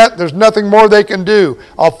after that there's nothing more they can do.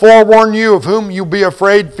 I'll forewarn you, of whom you be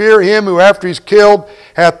afraid. Fear him who after he's killed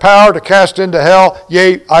hath power to cast into hell.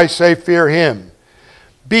 Yea, I say, fear him.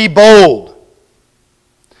 Be bold.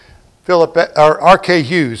 R.K.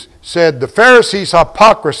 Hughes said, the Pharisees'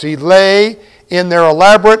 hypocrisy lay in their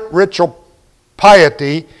elaborate ritual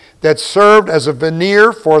piety that served as a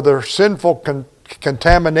veneer for their sinful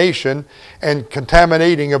contamination and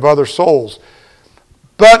contaminating of other souls.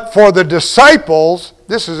 But for the disciples,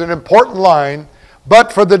 this is an important line,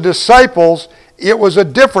 but for the disciples, it was a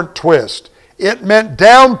different twist. It meant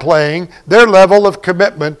downplaying their level of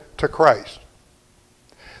commitment to Christ.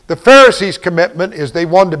 The Pharisees' commitment is they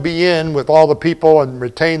wanted to be in with all the people and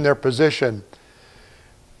retain their position.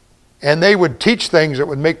 And they would teach things that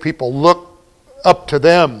would make people look up to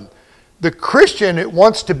them. The Christian, it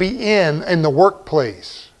wants to be in the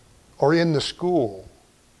workplace or in the school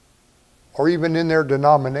or even in their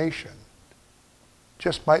denomination.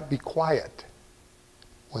 Just might be quiet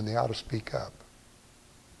when they ought to speak up.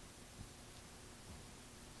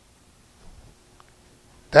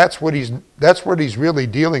 That's what he's really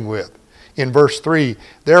dealing with in verse 3.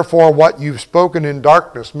 Therefore, what you've spoken in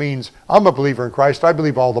darkness means, I'm a believer in Christ. I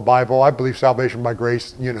believe all the Bible. I believe salvation by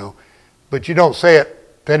grace, you know. But you don't say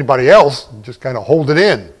it to anybody else. You just kind of hold it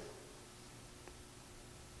in.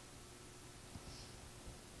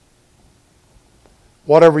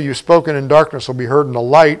 Whatever you've spoken in darkness will be heard in the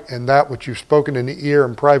light, and that which you've spoken in the ear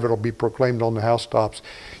in private will be proclaimed on the housetops.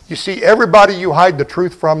 You see, everybody you hide the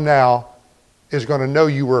truth from now is going to know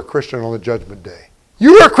you were a Christian on the judgment day.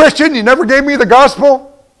 You were a Christian, you never gave me the gospel.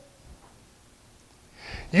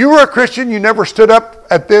 You were a Christian, you never stood up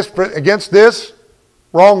against this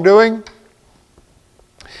wrongdoing.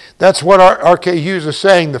 That's what R.K. Hughes is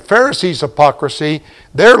saying. The Pharisees' hypocrisy,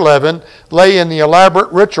 their leaven, lay in the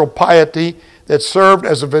elaborate ritual piety that served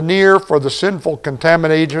as a veneer for the sinful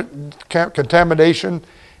contamination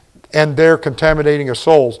and their contaminating of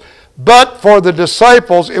souls. But for the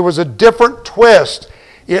disciples, it was a different twist.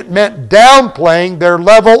 It meant downplaying their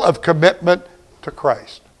level of commitment to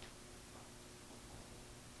Christ.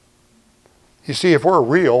 You see, if we're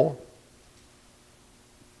real,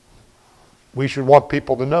 we should want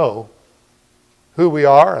people to know who we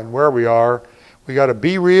are and where we are. We got to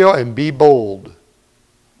be real and be bold.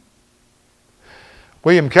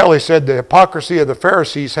 William Kelly said the hypocrisy of the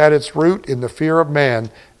Pharisees had its root in the fear of man,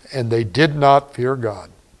 and they did not fear God.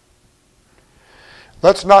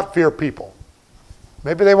 Let's not fear people.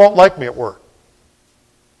 Maybe they won't like me at work.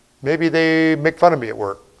 Maybe they make fun of me at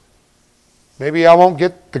work. Maybe I won't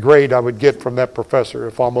get the grade I would get from that professor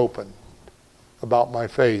if I'm open about my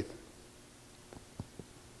faith.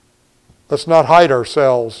 Let's not hide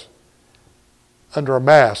ourselves under a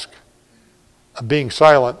mask of being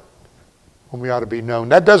silent when we ought to be known.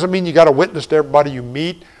 That doesn't mean you got to witness to everybody you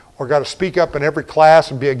meet or got to speak up in every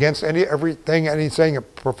class and be against anything a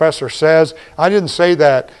professor says. I didn't say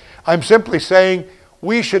that. I'm simply saying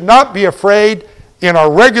we should not be afraid in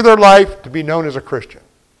our regular life to be known as a Christian.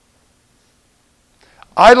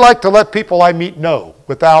 I like to let people I meet know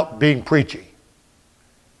without being preachy.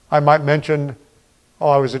 I might mention,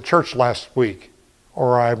 I was at church last week.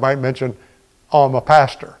 Or I might mention, I'm a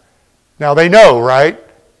pastor. Now they know, right?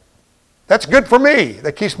 That's good for me.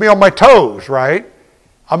 That keeps me on my toes, right?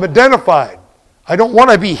 I'm identified. I don't want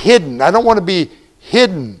to be hidden. I don't want to be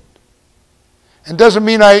hidden. It doesn't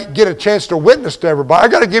mean I get a chance to witness to everybody. I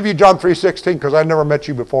got to give you John 3:16 because I've never met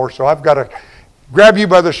you before, so I've got to grab you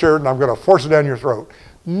by the shirt and I'm going to force it down your throat.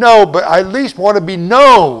 No, but I at least want to be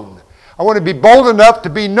known. I want to be bold enough to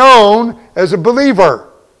be known as a believer.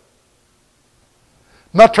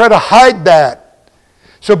 Not try to hide that.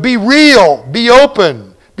 So be real, be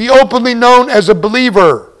open, be openly known as a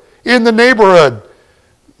believer in the neighborhood.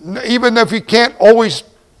 Even if you can't always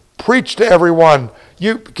preach to everyone,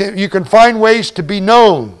 you can find ways to be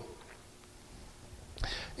known.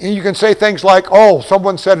 And you can say things like,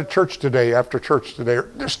 someone said at church today, after church today.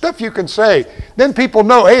 There's stuff you can say. Then people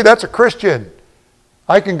know, hey, that's a Christian.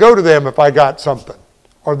 I can go to them if I got something.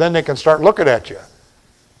 Or then they can start looking at you.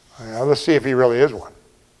 Let's see if he really is one.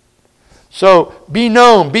 So be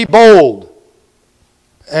known, be bold.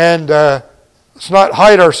 And let's not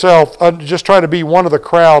hide ourselves, just try to be one of the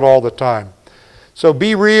crowd all the time. So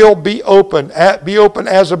be real, be open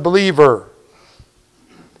as a believer.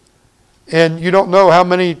 And you don't know how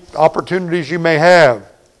many opportunities you may have.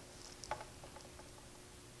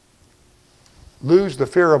 Lose the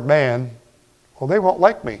fear of man. Well, they won't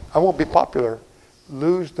like me. I won't be popular.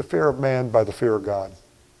 Lose the fear of man by the fear of God.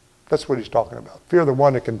 That's what he's talking about. Fear the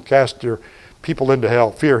one that can cast your people into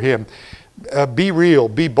hell. Fear him. Be real.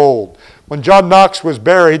 Be bold. When John Knox was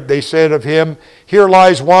buried, they said of him, "Here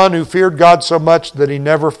lies one who feared God so much that he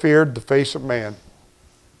never feared the face of man."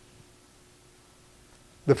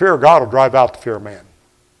 The fear of God will drive out the fear of man.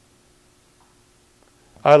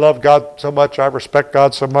 I love God so much. I respect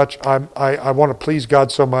God so much. I want to please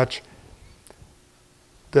God so much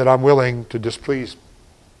that I'm willing to displease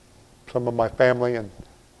some of my family and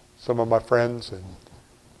some of my friends and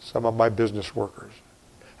some of my business workers.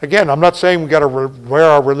 Again, I'm not saying we got to wear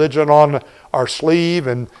our religion on our sleeve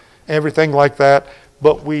and everything like that,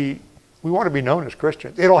 but we want to be known as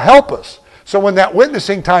Christians. It'll help us. So when that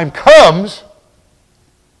witnessing time comes,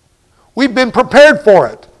 we've been prepared for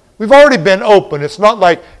it. We've already been open. It's not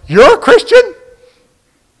like, you're a Christian?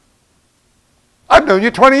 I've known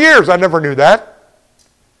you 20 years. I never knew that.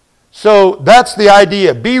 So that's the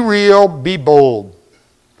idea. Be real, be bold.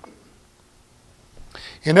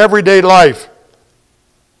 In everyday life.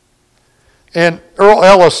 And Earl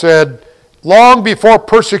Ellis said, long before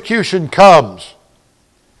persecution comes,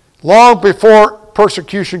 the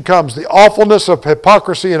awfulness of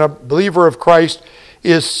hypocrisy in a believer of Christ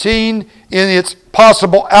is seen in its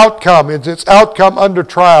possible outcome, in its outcome under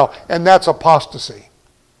trial, and that's apostasy.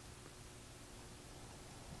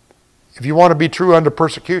 If you want to be true under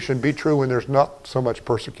persecution, be true when there's not so much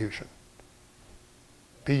persecution.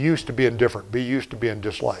 Be used to being different. Be used to being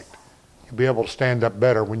disliked. You'll be able to stand up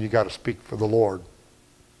better when you got to speak for the Lord.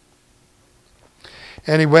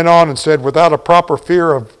 And he went on and said, without a proper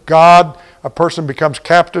fear of God, a person becomes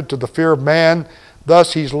captive to the fear of man.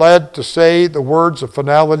 Thus he's led to say the words of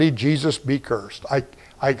finality, Jesus be cursed.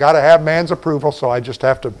 I got to have man's approval, so I just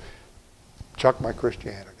have to chuck my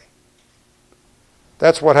Christianity.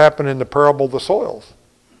 That's what happened in the parable of the soils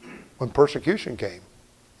when persecution came.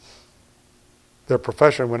 Their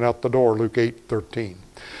profession went out the door, Luke 8:13.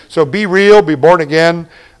 So be real, be born again.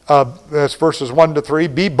 That's verses 1 to 3.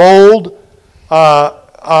 Be bold,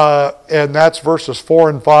 and that's verses 4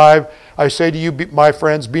 and 5. I say to you, my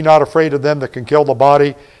friends, be not afraid of them that can kill the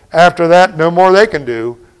body. After that, no more they can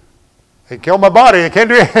do. They kill my body. They can't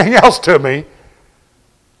do anything else to me.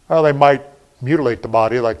 Well, they might mutilate the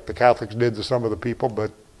body like the Catholics did to some of the people,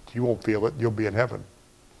 but you won't feel it. You'll be in heaven.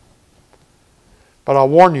 But I'll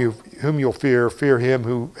warn you, whom you'll fear, fear him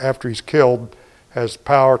who, after he's killed, has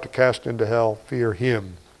power to cast into hell. Fear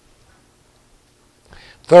him.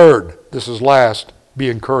 Third, this is last, be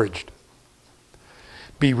encouraged.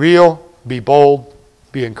 Be real, be bold,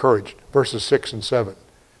 be encouraged. Verses 6 and 7.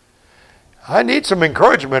 I need some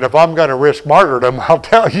encouragement if I'm going to risk martyrdom, I'll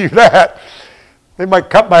tell you that. They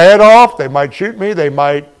might cut my head off, they might shoot me, they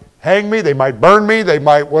might hang me, they might burn me, they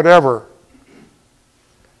might whatever.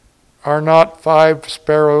 Are not 5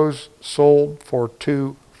 sparrows sold for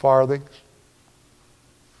 2 farthings?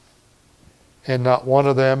 And not one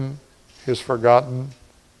of them is forgotten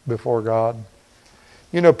before God.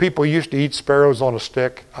 You know, people used to eat sparrows on a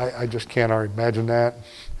stick. I just can't imagine that.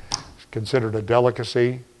 It's considered a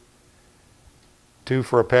delicacy. 2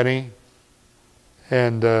 for a penny.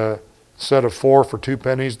 And instead of 4 for 2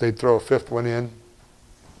 pennies, they'd throw a 5th one in.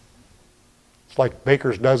 It's like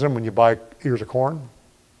baker's dozen when you buy ears of corn.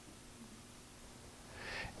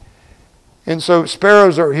 And so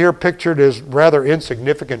sparrows are here pictured as rather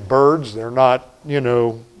insignificant birds. They're not, you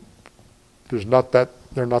know, they're not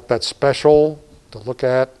that special to look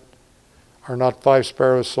at. Are not 5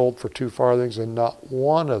 sparrows sold for 2 farthings, and not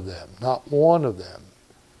one of them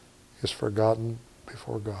is forgotten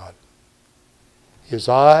before God. His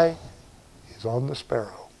eye is on the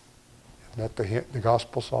sparrow. Isn't that the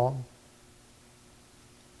gospel song?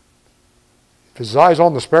 If his eye's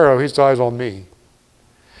on the sparrow, his eye's on me.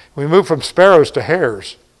 We move from sparrows to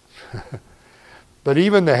hares. But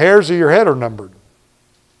even the hairs of your head are numbered.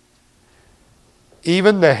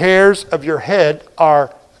 Even the hairs of your head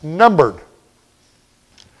are numbered.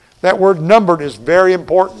 That word numbered is very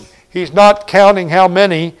important. He's not counting how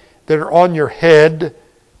many that are on your head.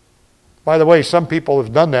 By the way, some people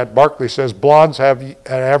have done that. Barclay says blondes have an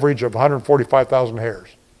average of 145,000 hairs.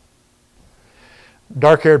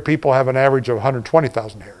 Dark-haired people have an average of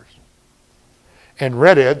 120,000 hairs. And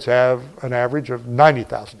redheads have an average of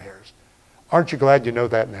 90,000 hairs. Aren't you glad you know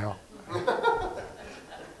that now?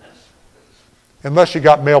 Unless you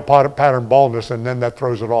got male pattern baldness, and then that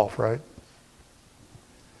throws it off, right?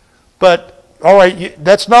 But, all right,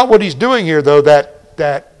 that's not what he's doing here, though,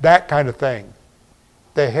 that kind of thing.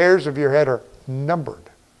 The hairs of your head are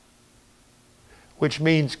numbered, which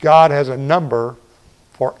means God has a number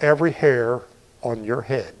for every hair on your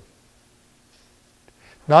head.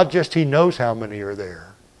 Not just he knows how many are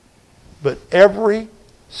there, but every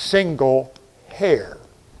single hair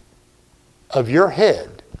of your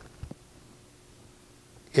head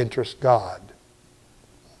interests God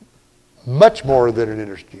much more than it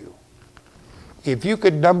interests you. If you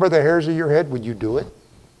could number the hairs of your head, would you do it?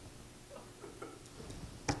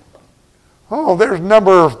 Oh, there's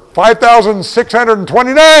number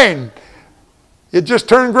 5,629. It just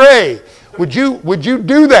turned gray. Would you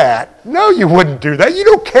do that? No, you wouldn't do that. You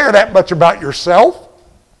don't care that much about yourself.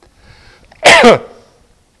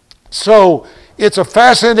 So it's a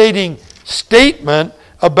fascinating statement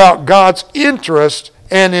about God's interest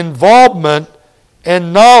and involvement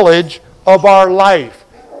and knowledge of our life.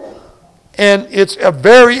 And it's a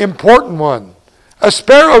very important one. A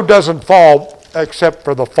sparrow doesn't fall except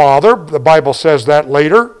for the Father. The Bible says that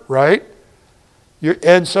later, right?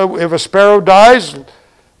 And so if a sparrow dies,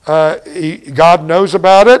 God knows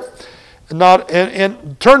about it.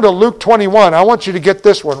 And turn to Luke 21. I want you to get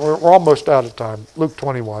this one. We're almost out of time. Luke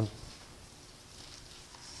 21.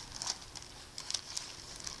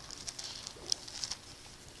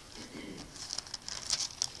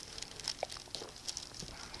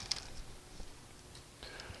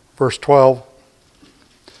 Verse 12.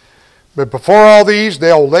 But before all these,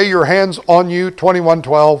 they'll lay your hands on you,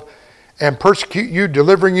 21:12, and persecute you,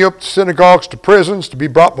 delivering you up to synagogues, to prisons, to be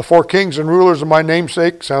brought before kings and rulers of my name's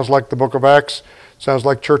sake. Sounds like the book of Acts. Sounds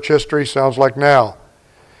like church history. Sounds like now.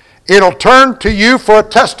 It'll turn to you for a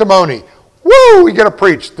testimony. Woo! We got to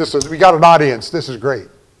preach. We got an audience. This is great.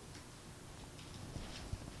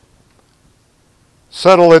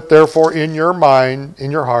 Settle it therefore in your mind,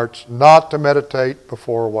 in your hearts, not to meditate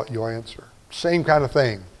before what you answer. Same kind of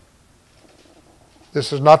thing.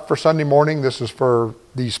 This is not for Sunday morning. This is for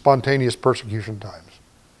these spontaneous persecution times.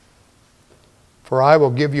 For I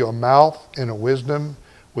will give you a mouth and a wisdom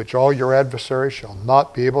which all your adversaries shall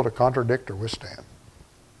not be able to contradict or withstand.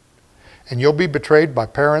 And you'll be betrayed by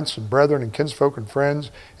parents and brethren and kinsfolk and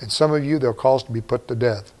friends, and some of you they'll cause to be put to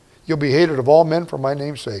death. You'll be hated of all men for my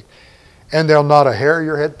name's sake, and there'll not a hair of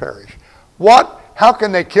your head perish. What? How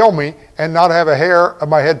can they kill me and not have a hair of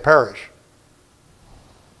my head perish?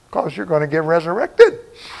 Because you're going to get resurrected.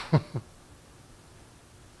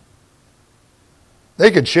 They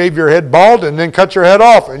could shave your head bald and then cut your head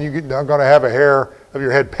off, and you're not going to have a hair of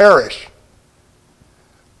your head perish.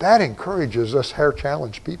 That encourages us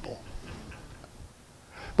hair-challenged people.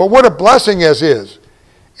 But what a blessing as is.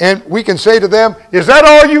 And we can say to them, is that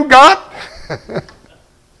all you got?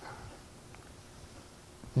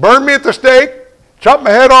 Burn me at the stake? Chop my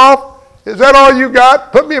head off? Is that all you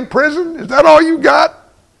got? Put me in prison? Is that all you got?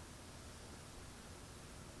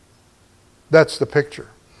 That's the picture.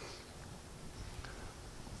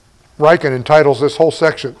 Riken entitles this whole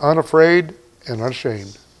section, Unafraid and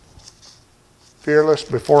Unashamed. Fearless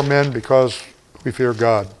before men because we fear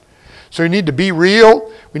God. So we need to be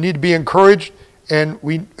real, we need to be encouraged, and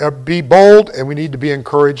we be bold, and we need to be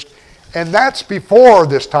encouraged. And that's before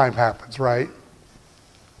this time happens, right?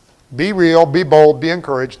 Be real, be bold, be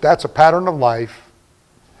encouraged. That's a pattern of life.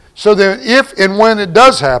 So that if and when it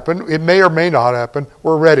does happen, it may or may not happen,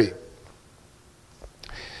 we're ready.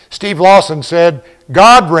 Steve Lawson said,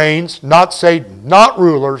 God reigns, not Satan, not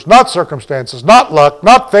rulers, not circumstances, not luck,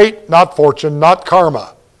 not fate, not fortune, not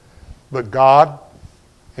karma, but God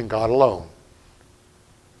and God alone.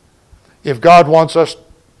 If God wants us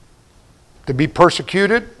to be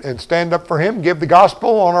persecuted and stand up for Him, give the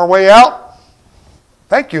gospel on our way out,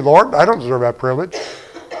 thank you, Lord. I don't deserve that privilege.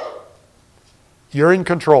 You're in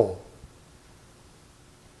control.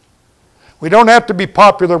 We don't have to be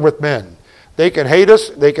popular with men. They can hate us,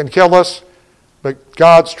 they can kill us, but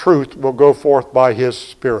God's truth will go forth by His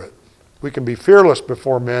Spirit. We can be fearless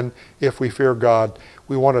before men if we fear God.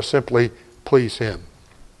 We want to simply please Him.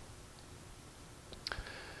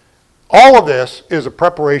 All of this is a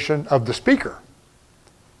preparation of the speaker.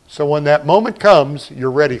 So when that moment comes,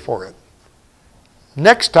 you're ready for it.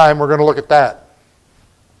 Next time we're going to look at that.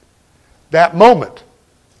 That moment.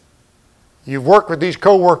 You've worked with these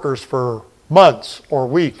co-workers for months or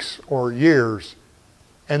weeks or years,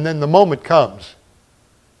 and then the moment comes.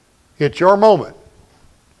 It's your moment,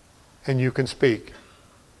 and you can speak.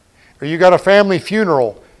 Or you got a family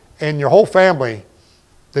funeral, and your whole family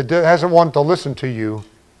that hasn't wanted to listen to you,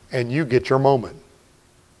 and you get your moment.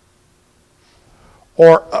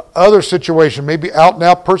 Or other situation, maybe out and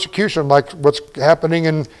out persecution like what's happening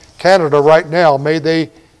in Canada right now. May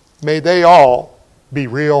they all be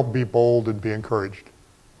real, be bold, and be encouraged.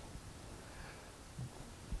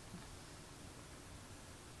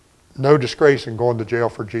 No disgrace in going to jail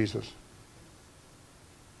for Jesus.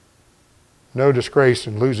 No disgrace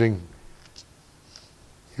in losing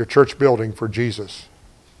your church building for Jesus.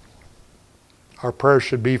 Our prayers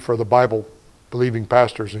should be for the Bible-believing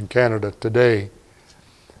pastors in Canada today.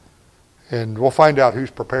 And we'll find out who's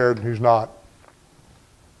prepared and who's not.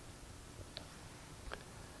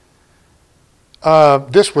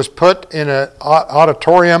 This was put in an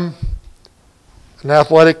auditorium, an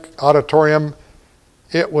athletic auditorium.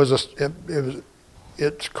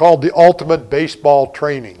 It's called the Ultimate Baseball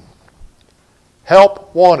Training.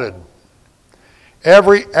 Help wanted.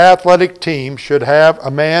 Every athletic team should have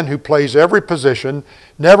a man who plays every position,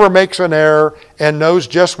 never makes an error, and knows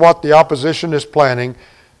just what the opposition is planning.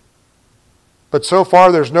 But so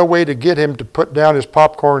far, there's no way to get him to put down his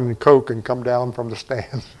popcorn and Coke and come down from the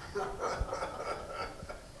stands.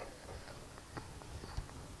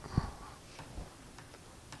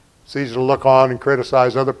 It's easy to look on and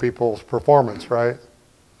criticize other people's performance, right?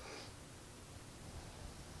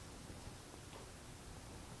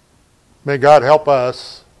 May God help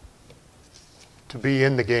us to be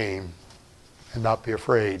in the game and not be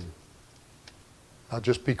afraid. Not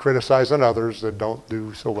just be criticizing others that don't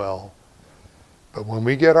do so well. But when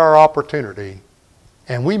we get our opportunity,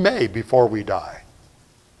 and we may before we die,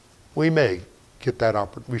 we may get that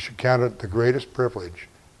opportunity. We should count it the greatest privilege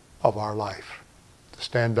of our life to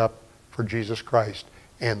stand up for Jesus Christ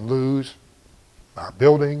and lose our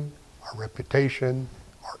building, our reputation,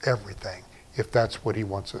 our everything, if that's what He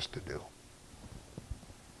wants us to do.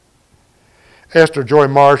 Esther Joy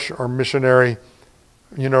Marsh, our missionary,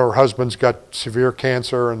 her husband's got severe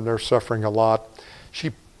cancer and they're suffering a lot.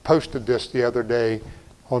 She posted this the other day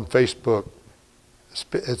on Facebook.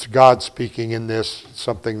 It's God speaking in this,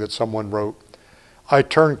 something that someone wrote. I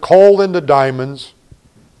turn coal into diamonds.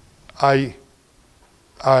 I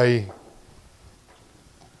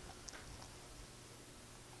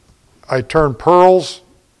turn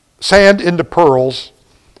sand into pearls,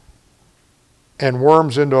 and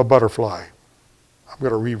worms into a butterfly. I'm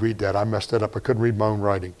going to reread that. I messed it up. I couldn't read my own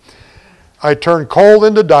writing. I turn coal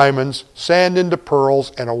into diamonds, sand into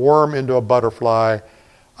pearls, and a worm into a butterfly.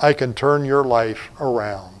 I can turn your life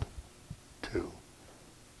around too.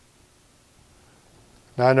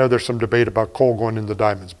 Now I know there's some debate about coal going into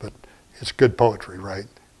diamonds, but it's good poetry, right?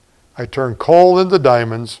 I turn coal into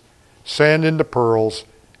diamonds, sand into pearls,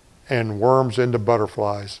 and worms into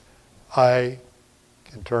butterflies. I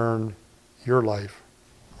can turn your life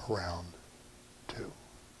around too.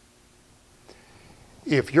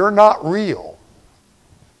 If you're not real,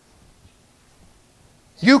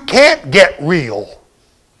 you can't get real.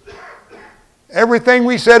 Everything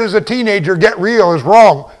we said as a teenager, get real, is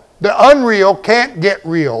wrong. The unreal can't get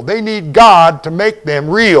real. They need God to make them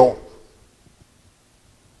real.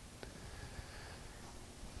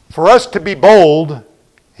 For us to be bold,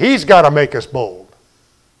 He's got to make us bold.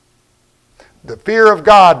 The fear of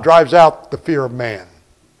God drives out the fear of man.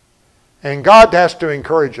 And God has to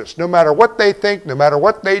encourage us. No matter what they think, no matter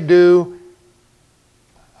what they do,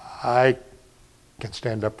 I can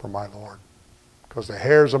stand up for my Lord. Because the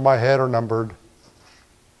hairs of my head are numbered,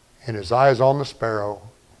 and His eye is on the sparrow,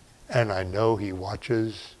 and I know He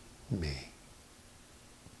watches me.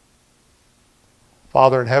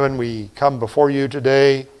 Father in heaven, we come before You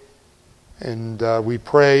today, and we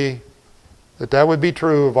pray that would be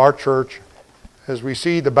true of our church as we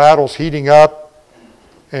see the battles heating up,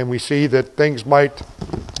 and we see that things might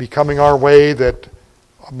be coming our way that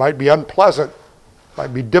might be unpleasant,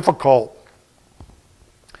 might be difficult.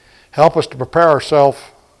 Help us to prepare ourselves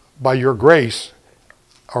by Your grace,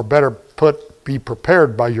 or better put, be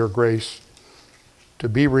prepared by Your grace to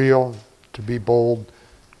be real, to be bold,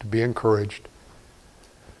 to be encouraged.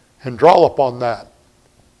 And draw upon that.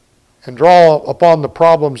 And draw upon the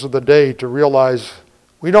problems of the day to realize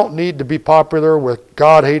we don't need to be popular with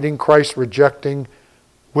God-hating, Christ-rejecting,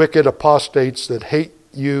 wicked apostates that hate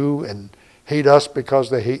You and hate us because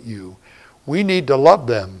they hate You. We need to love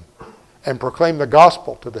them and proclaim the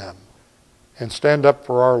gospel to them and stand up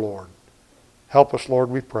for our Lord. Help us, Lord,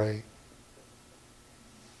 we pray.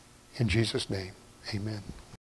 In Jesus' name, amen.